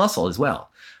will build muscle as well.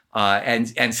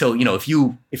 And so, if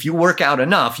you work out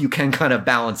enough, you can kind of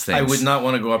balance things. I would not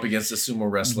want to go up against a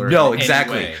sumo wrestler. No, in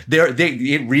exactly.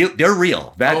 Any way. They're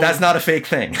real. That's not a fake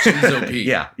thing. OP.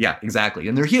 Yeah, exactly.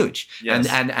 And they're huge. Yes.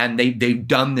 And they've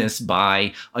done this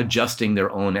by adjusting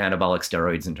their own anabolic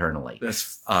steroids internally.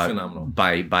 That's phenomenal.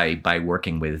 By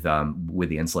working with the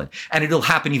insulin. And it'll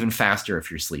happen even faster if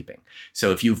you're sleeping.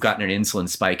 So if you've gotten an insulin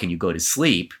spike and you go to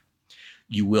sleep,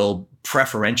 you will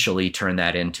preferentially turn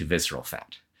that into visceral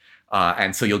fat.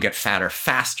 And so you'll get fatter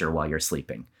faster while you're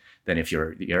sleeping than if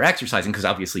you're exercising, because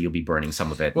obviously you'll be burning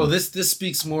some of it. Well, this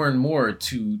speaks more and more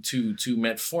to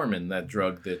metformin, that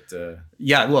drug that.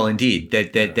 Yeah, well, indeed,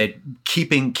 that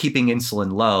keeping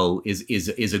insulin low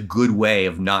is a good way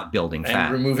of not building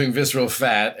fat and removing visceral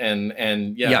fat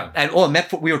and yeah. And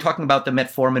we were talking about the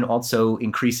metformin also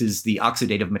increases the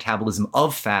oxidative metabolism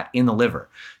of fat in the liver,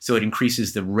 so it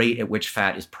increases the rate at which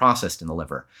fat is processed in the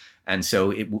liver. And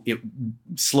so it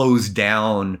slows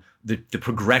down the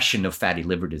progression of fatty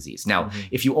liver disease. Now,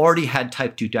 if you already had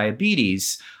type 2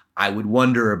 diabetes, I would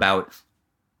wonder about,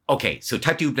 okay, so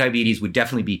type 2 diabetes would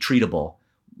definitely be treatable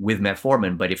with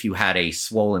metformin, but if you had a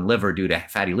swollen liver due to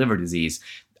fatty liver disease,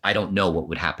 I don't know what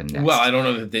would happen next. Well, I don't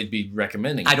know that they'd be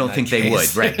recommending. I don't think they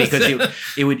would, right? Because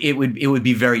it would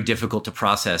be very difficult to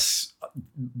process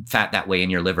fat that way in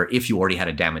your liver if you already had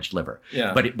a damaged liver.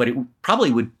 Yeah. But it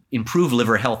probably would improve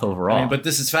liver health overall. But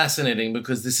this is fascinating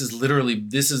because this is literally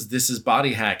this is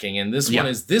body hacking, and this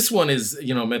one is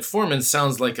metformin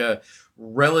sounds like a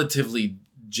relatively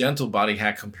gentle body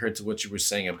hack compared to what you were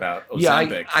saying about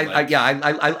Ozempic.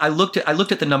 I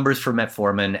looked at the numbers for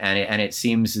metformin, and it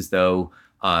seems as though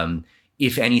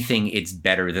if anything, it's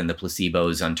better than the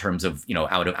placebos in terms of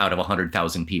out of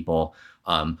 100,000 people.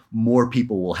 More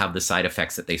people will have the side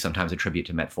effects that they sometimes attribute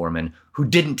to metformin who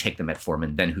didn't take the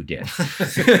metformin than who did.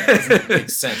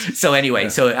 Makes sense. So anyway,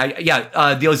 the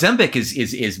Ozempic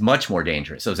is much more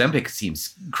dangerous. Ozempic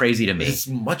seems crazy to me. It's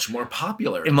much more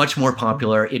popular. Much more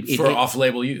popular. For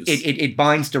off-label use. It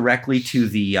binds directly to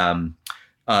the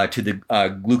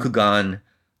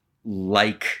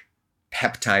glucagon-like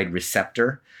peptide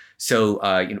receptor. So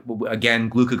again,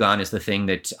 glucagon is the thing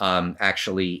that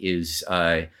actually is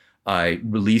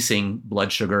releasing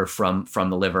blood sugar from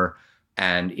the liver,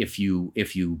 and if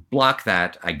you block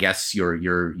that, I guess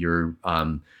you're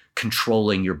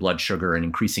controlling your blood sugar and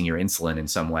increasing your insulin in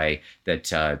some way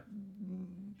that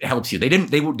helps you.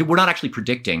 They were not actually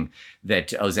predicting that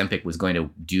Ozempic was going to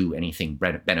do anything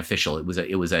beneficial. It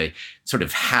was a sort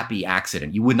of happy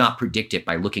accident. You would not predict it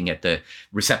by looking at the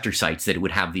receptor sites that it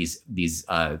would have these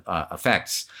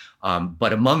effects.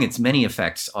 But among its many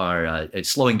effects are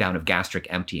slowing down of gastric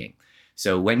emptying.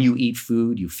 So when you eat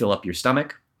food, you fill up your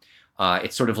stomach.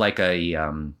 It's sort of like a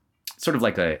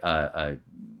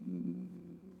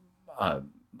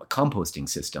composting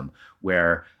system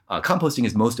where composting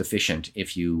is most efficient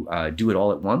if you do it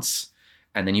all at once,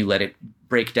 and then you let it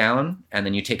break down, and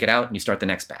then you take it out and you start the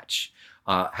next batch.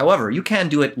 However, you can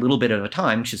do it a little bit at a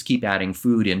time. Just keep adding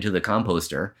food into the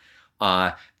composter.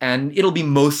 And it'll be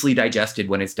mostly digested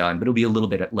when it's done, but it'll be a little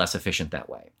bit less efficient that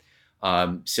way.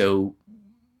 So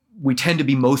we tend to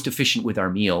be most efficient with our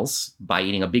meals by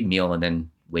eating a big meal and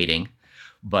then waiting.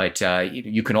 But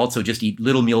you can also just eat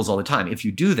little meals all the time. If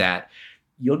you do that,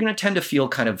 you're going to tend to feel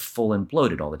kind of full and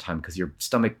bloated all the time because your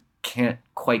stomach can't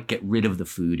quite get rid of the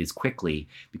food as quickly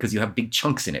because you have big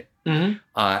chunks in it. Mm-hmm.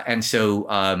 And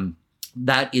so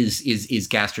that is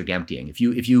gastric emptying. If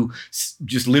you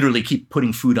just literally keep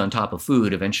putting food on top of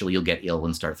food, eventually you'll get ill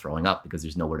and start throwing up because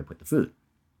there's nowhere to put the food.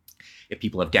 If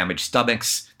people have damaged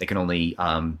stomachs, they can only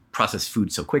process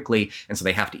food so quickly, and so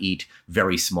they have to eat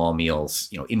very small meals,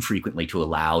 infrequently to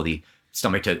allow the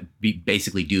stomach to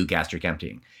basically do gastric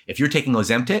emptying. If you're taking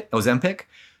Ozempic,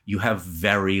 you have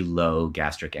very low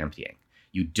gastric emptying.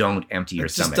 You don't empty your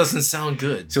stomach. It just doesn't sound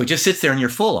good. So it just sits there and you're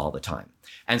full all the time.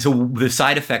 And so the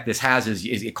side effect this has is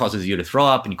it causes you to throw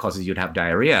up and it causes you to have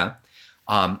diarrhea.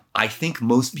 I think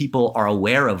most people are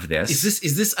aware of this.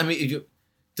 Is this? I mean,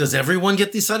 does everyone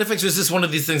get these side effects, or is this one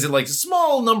of these things that like a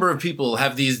small number of people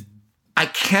have these? I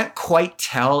can't quite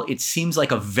tell. It seems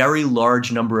like a very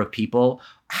large number of people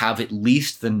have at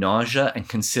least the nausea and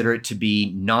consider it to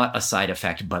be not a side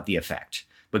effect, but the effect.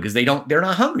 Because they're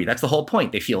not hungry. That's the whole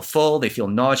point. They feel full. They feel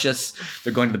nauseous.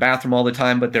 They're going to the bathroom all the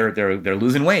time, but they're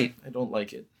losing weight. I don't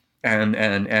like it.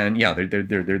 And yeah,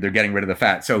 they're getting rid of the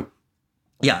fat. So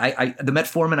yeah, the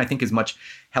metformin I think is much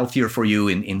healthier for you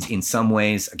in some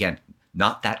ways. Again,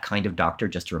 not that kind of doctor,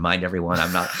 just to remind everyone.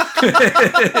 I'm not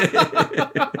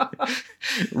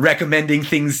recommending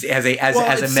things as a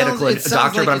medical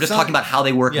doctor, but I'm just talking about how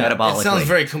they work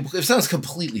metabolically. It sounds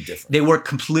completely different. They work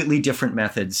completely different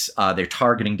methods. They're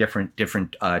targeting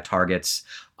different targets.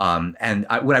 What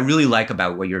I really like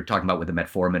about what you're talking about with the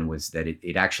metformin was that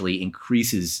it actually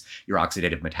increases your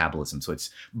oxidative metabolism. So it's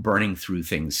burning through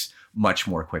things much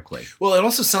more quickly. Well, it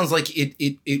also sounds like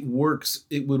it works.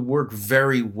 It would work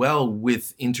very well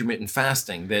with intermittent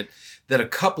fasting. That a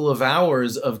couple of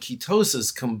hours of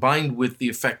ketosis combined with the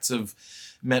effects of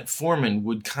metformin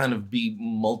would kind of be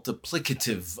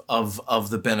multiplicative of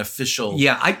the beneficial.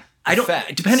 Yeah, I don't.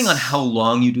 effects. Depending on how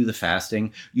long you do the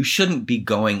fasting, you shouldn't be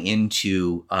going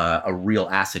into a real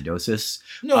acidosis.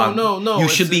 No. You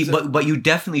should be, but you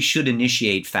definitely should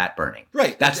initiate fat burning.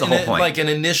 Right. That's the whole point. Like an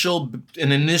initial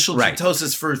Right.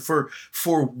 ketosis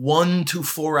for 1 to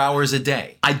 4 hours a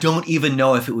day. I don't even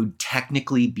know if it would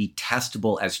technically be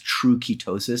testable as true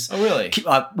ketosis. Oh, really?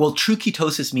 Well, true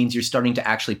ketosis means you're starting to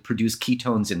actually produce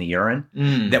ketones in the urine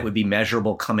that would be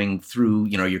measurable coming through,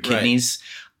 your kidneys.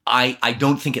 Right. I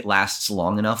don't think it lasts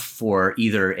long enough for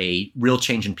either a real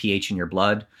change in pH in your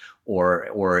blood or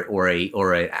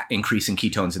a increase in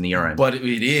ketones in the urine. But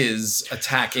it is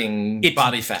attacking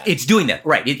body fat. It's doing that,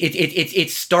 right?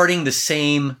 It's starting the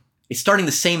same. It's starting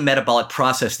the same metabolic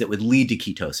process that would lead to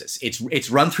ketosis. It's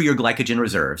run through your glycogen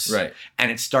reserves, right?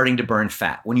 And it's starting to burn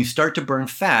fat. When you start to burn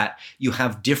fat, you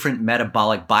have different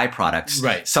metabolic byproducts,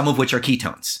 right? Some of which are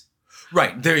ketones.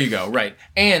 Right, there you go. Right,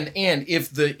 and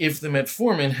if the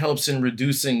metformin helps in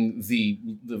reducing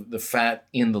the fat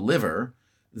in the liver,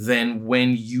 then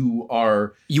when you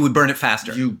would burn it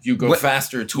faster. You go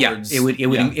faster towards. Yeah,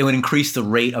 it would increase the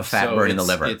rate of fat burn in the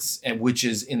liver. Which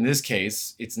is in this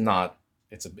case, it's not.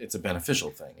 It's a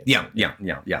beneficial thing.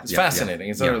 It's fascinating.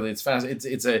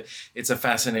 It's a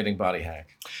fascinating body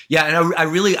hack. Yeah, and I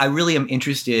really am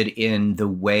interested in the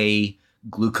way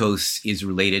glucose is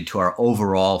related to our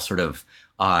overall sort of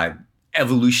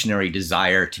evolutionary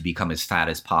desire to become as fat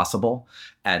as possible,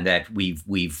 and that we've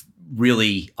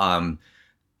really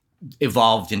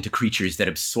evolved into creatures that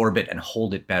absorb it and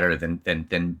hold it better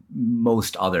than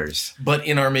most others. But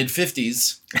in our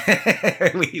mid-50s,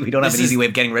 we don't have an easy way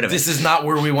of getting rid of it. This is not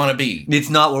where we want to be.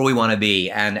 It's not where we want to be,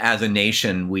 and as a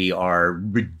nation, we are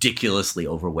ridiculously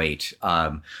overweight.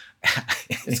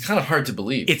 It's kind of hard to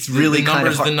believe. It's really kind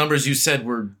of hard. The numbers you said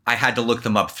were. I had to look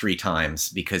them up 3 times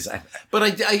because.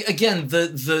 But again,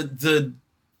 the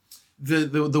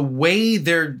way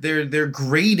they're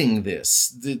grading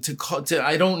this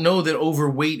I don't know that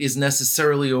overweight is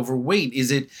necessarily overweight.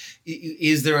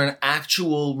 Is there an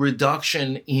actual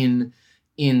reduction in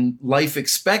life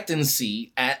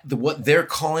expectancy at what they're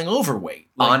calling overweight?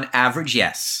 On average,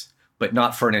 yes, but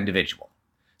not for an individual.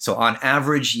 So on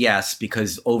average, yes,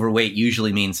 because overweight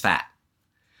usually means fat.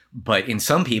 But in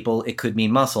some people, it could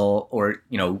mean muscle or,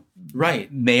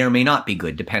 right, may or may not be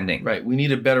good, depending. Right. We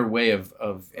need a better way of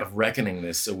reckoning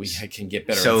this so we can get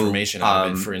better information out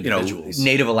of it for individuals.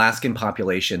 Native Alaskan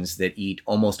populations that eat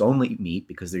almost only meat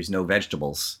because there's no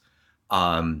vegetables.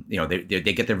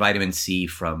 They get their vitamin C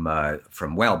from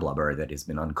whale blubber that has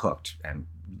been uncooked and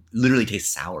literally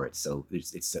tastes sour.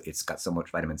 It's got so much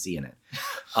vitamin C in it.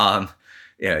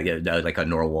 Like a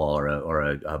narwhal or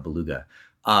a beluga.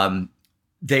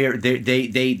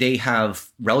 They have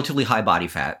relatively high body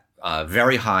fat,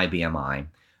 very high BMI,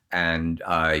 and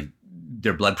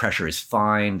their blood pressure is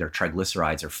fine. Their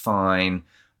triglycerides are fine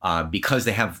because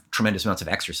they have tremendous amounts of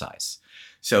exercise.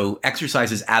 So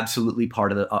exercise is absolutely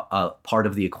part of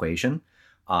the equation.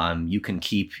 You can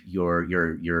keep your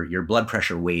blood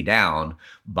pressure way down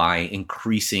by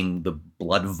increasing the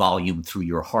blood volume through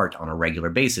your heart on a regular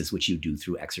basis, which you do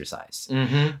through exercise.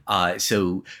 Mm-hmm.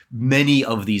 So many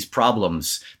of these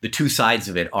problems, the two sides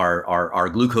of it are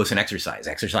glucose and exercise.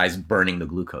 Exercise burning the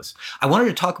glucose. I wanted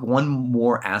to talk one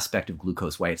more aspect of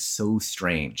glucose, why it's so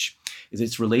strange, is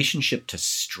its relationship to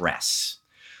stress.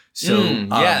 So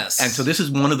yes, and so this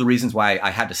is one of the reasons why I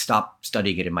had to stop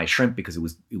studying it in my shrimp, because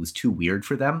it was too weird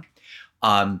for them.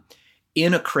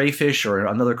 In a crayfish or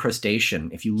another crustacean,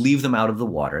 if you leave them out of the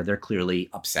water, they're clearly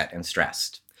upset and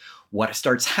stressed. What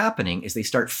starts happening is they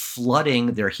start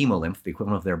flooding their hemolymph, the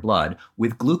equivalent of their blood,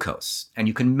 with glucose. And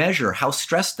you can measure how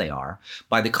stressed they are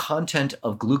by the content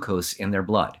of glucose in their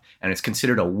blood. And it's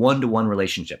considered a 1-to-1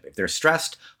 relationship. If they're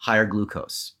stressed, higher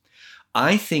glucose.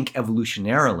 I think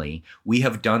evolutionarily, we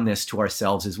have done this to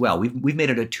ourselves as well. We've made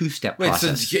it a two-step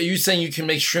process. So are you saying you can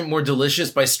make shrimp more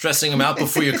delicious by stressing them out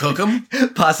before you cook them?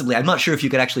 Possibly. I'm not sure if you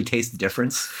could actually taste the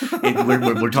difference.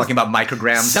 We're talking about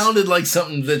micrograms. Sounded like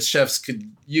something that chefs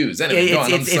could use. Anyway,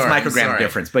 it's microgram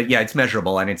difference, but yeah, it's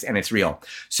measurable and it's real.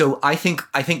 So I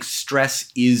think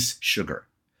stress is sugar.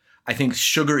 I think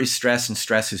sugar is stress and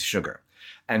stress is sugar.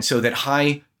 And so that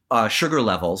high sugar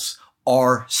levels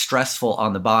are stressful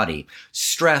on the body.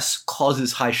 Stress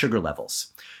causes high sugar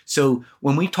levels. So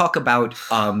when we talk about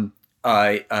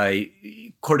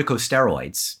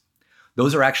corticosteroids,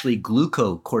 those are actually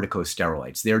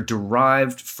glucocorticosteroids. They're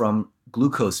derived from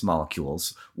glucose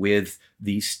molecules with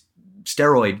the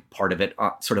steroid part of it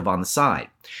sort of on the side.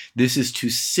 This is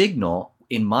to signal,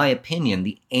 in my opinion,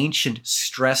 the ancient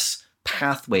stress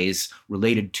pathways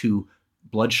related to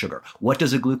blood sugar. What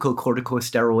does a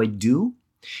glucocorticosteroid do?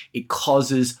 It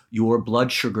causes your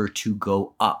blood sugar to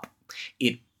go up.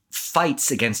 It fights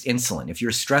against insulin. If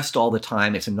you're stressed all the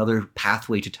time, it's another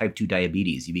pathway to type 2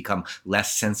 diabetes. You become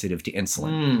less sensitive to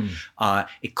insulin.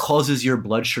 It causes your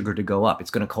blood sugar to go up.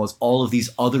 It's going to cause all of these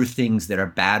other things that are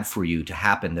bad for you to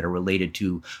happen that are related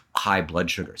to high blood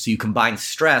sugar. So you combine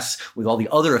stress with all the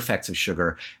other effects of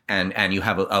sugar, and you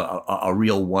have a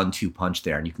real 1-2 punch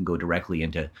there, and you can go directly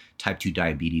into type 2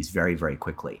 diabetes very, very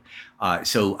quickly.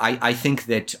 So I think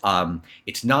that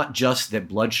it's not just that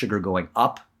blood sugar going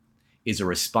up is a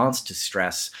response to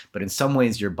stress, but in some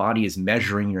ways your body is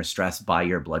measuring your stress by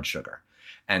your blood sugar.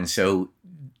 And so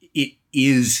it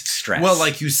is stress. Well,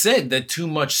 like you said, that too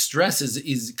much stress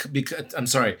is because, I'm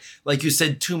sorry, like you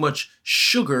said, too much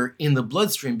sugar in the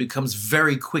bloodstream becomes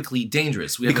very quickly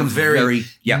dangerous. We have a very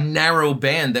narrow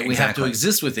band that we have to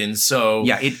exist within. So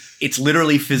yeah, it's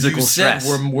literally physical stress.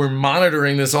 We're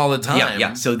monitoring this all the time.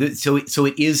 Yeah. So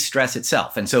it is stress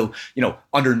itself. And so,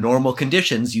 under normal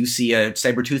conditions, you see a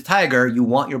saber-toothed tiger, you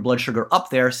want your blood sugar up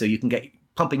there so you can get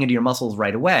pumping into your muscles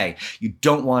right away. You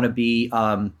don't want to be,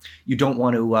 have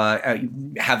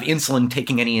insulin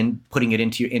taking any and putting it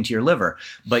into your liver.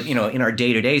 But in our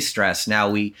day-to-day stress,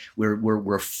 now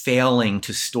we're failing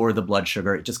to store the blood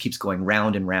sugar. It just keeps going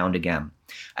round and round again.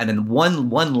 And then one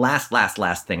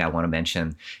last thing I want to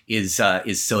mention is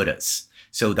sodas.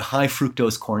 So the high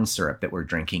fructose corn syrup that we're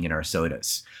drinking in our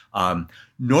sodas.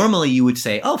 Normally you would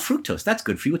say, oh, fructose, that's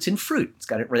good for you. It's in fruit. It's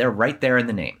got it right there in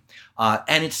the name.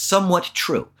 And it's somewhat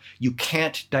true. You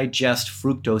can't digest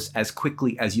fructose as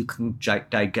quickly as you can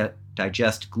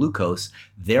digest glucose.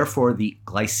 Therefore, the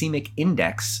glycemic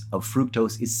index of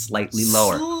fructose is slightly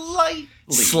lower.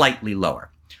 Slightly lower.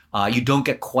 You don't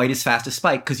get quite as fast a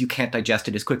spike because you can't digest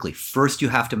it as quickly. First, you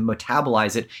have to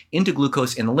metabolize it into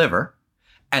glucose in the liver,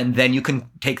 and then you can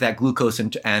take that glucose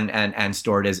and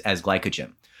store it as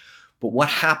glycogen. But what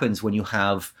happens when you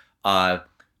have high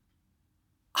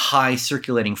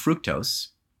circulating fructose?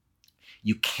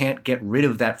 You can't get rid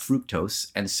of that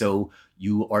fructose, and so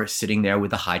you are sitting there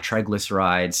with the high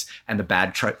triglycerides and the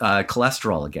bad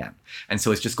cholesterol again. And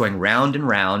so it's just going round and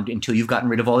round until you've gotten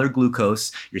rid of all your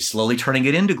glucose. You're slowly turning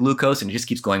it into glucose, and it just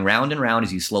keeps going round and round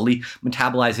as you slowly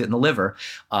metabolize it in the liver.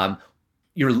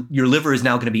 Your liver is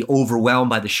now going to be overwhelmed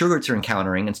by the sugar it's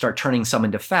encountering and start turning some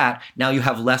into fat. Now you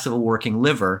have less of a working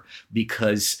liver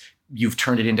because you've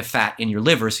turned it into fat in your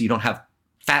liver, so you don't have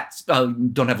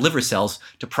don't have liver cells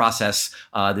to process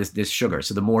this sugar.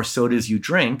 So the more sodas you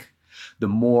drink, the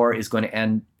more it's going to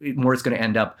end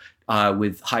up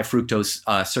with high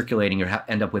fructose circulating. You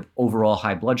end up with overall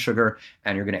high blood sugar,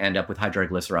 and you're going to end up with high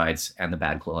triglycerides and the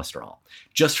bad cholesterol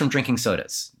just from drinking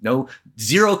sodas.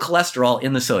 Zero cholesterol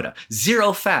in the soda,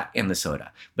 zero fat in the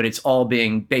soda, but it's all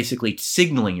being basically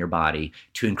signaling your body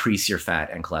to increase your fat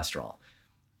and cholesterol.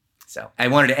 So I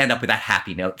wanted to end up with that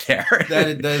happy note there.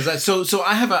 So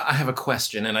I have a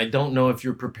question, and I don't know if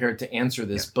you're prepared to answer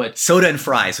this, but soda and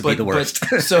fries would be the worst.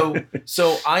 So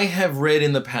I have read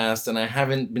in the past, and I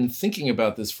haven't been thinking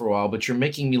about this for a while, but you're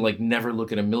making me never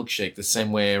look at a milkshake the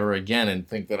same way ever again and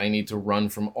think that I need to run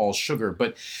from all sugar.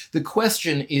 But the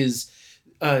question is,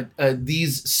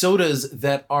 these sodas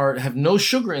that have no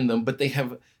sugar in them, but they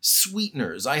have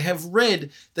sweeteners. I have read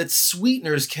that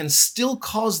sweeteners can still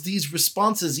cause these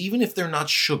responses even if they're not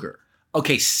sugar.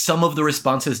 Okay, some of the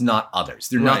responses, not others.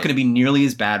 They're not going to be nearly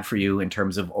as bad for you in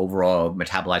terms of overall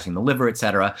metabolizing the liver,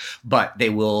 etc. But they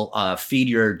will feed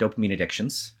your dopamine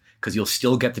addictions, because you'll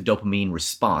still get the dopamine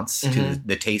response to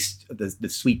the taste, the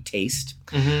sweet taste.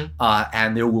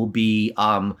 And there will be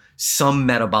some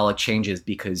metabolic changes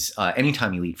because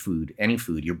anytime you eat any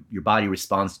food, your body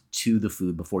responds to the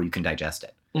food before you can digest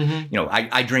it.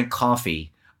 I drink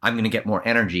coffee. I'm going to get more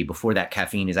energy before that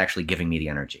caffeine is actually giving me the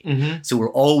energy. So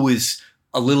we're always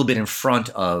a little bit in front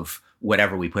of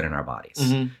whatever we put in our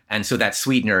bodies. And so that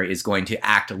sweetener is going to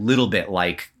act a little bit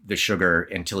like the sugar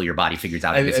until your body figures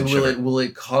out it's sugar. Will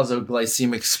it cause a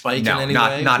glycemic spike No, in any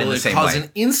not, way? not in the same way. Will it cause an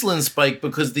insulin spike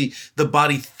because the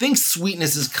body thinks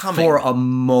sweetness is coming? For a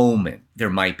moment,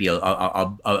 there might be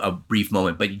a brief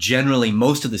moment, but generally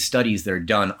most of the studies that are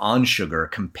done on sugar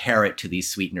compare it to these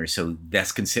sweeteners. So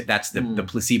that's the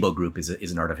placebo group is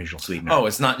an artificial sweetener. Oh,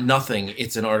 it's not nothing.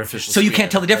 It's an artificial So sweetener. you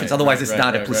can't tell the difference. Otherwise, it's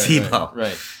not a placebo.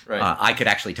 Right. I could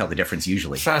actually tell the difference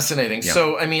usually. Fascinating. Yeah.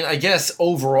 So, I mean, I guess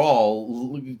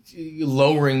overall,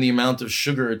 lowering the amount of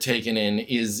sugar taken in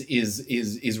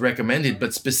is recommended,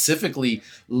 but specifically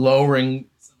lowering.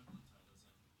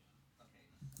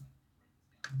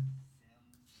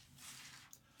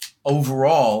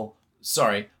 Overall,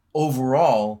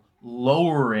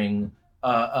 lowering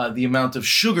the amount of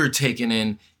sugar taken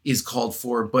in is called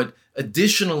for, but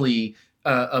additionally,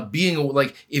 being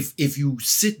like if you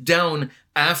sit down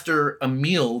after a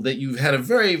meal that you've had a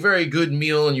very, very good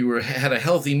meal and had a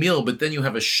healthy meal, but then you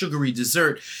have a sugary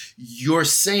dessert, you're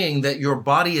saying that your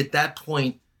body at that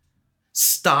point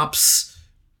stops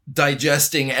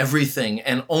digesting everything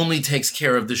and only takes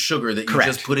care of the sugar that you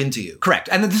just put into you. Correct.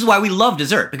 And this is why we love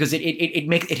dessert, because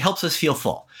it helps us feel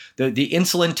full. The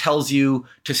insulin tells you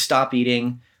to stop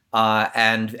eating,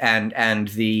 and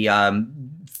the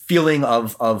feeling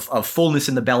of fullness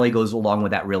in the belly goes along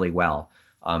with that really well.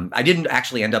 I didn't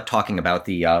actually end up talking about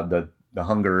the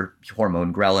hunger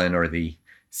hormone ghrelin or the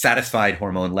satisfied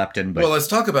hormone leptin, but well, let's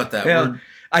talk about that. Yeah.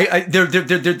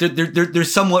 They're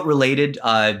somewhat related,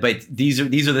 but these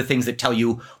are the things that tell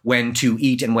you when to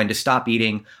eat and when to stop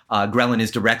eating. Ghrelin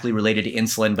is directly related to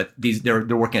insulin, but they're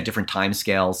working at different time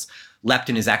scales.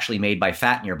 Leptin is actually made by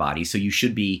fat in your body, so you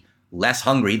should be less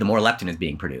hungry the more leptin is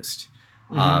being produced.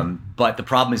 But the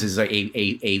problem is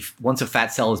once a fat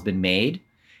cell has been made,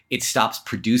 it stops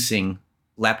producing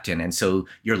leptin, and so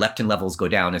your leptin levels go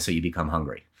down, and so you become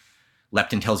hungry.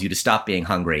 Leptin tells you to stop being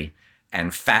hungry,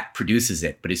 and fat produces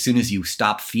it. But as soon as you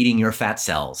stop feeding your fat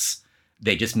cells,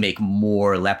 they just make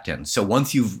more leptin. So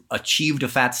once you've achieved a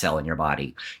fat cell in your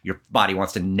body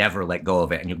wants to never let go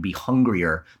of it, and you'll be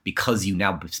hungrier because you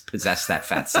now possess that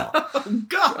fat cell. Oh,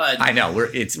 God. I know,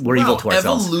 we're evil to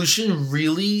ourselves. Evolution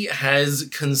really has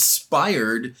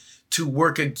conspired to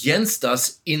work against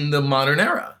us in the modern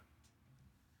era.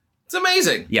 It's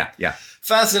amazing. Yeah.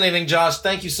 Fascinating, Josh.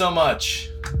 Thank you so much.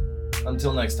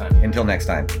 Until next time. Until next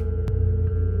time.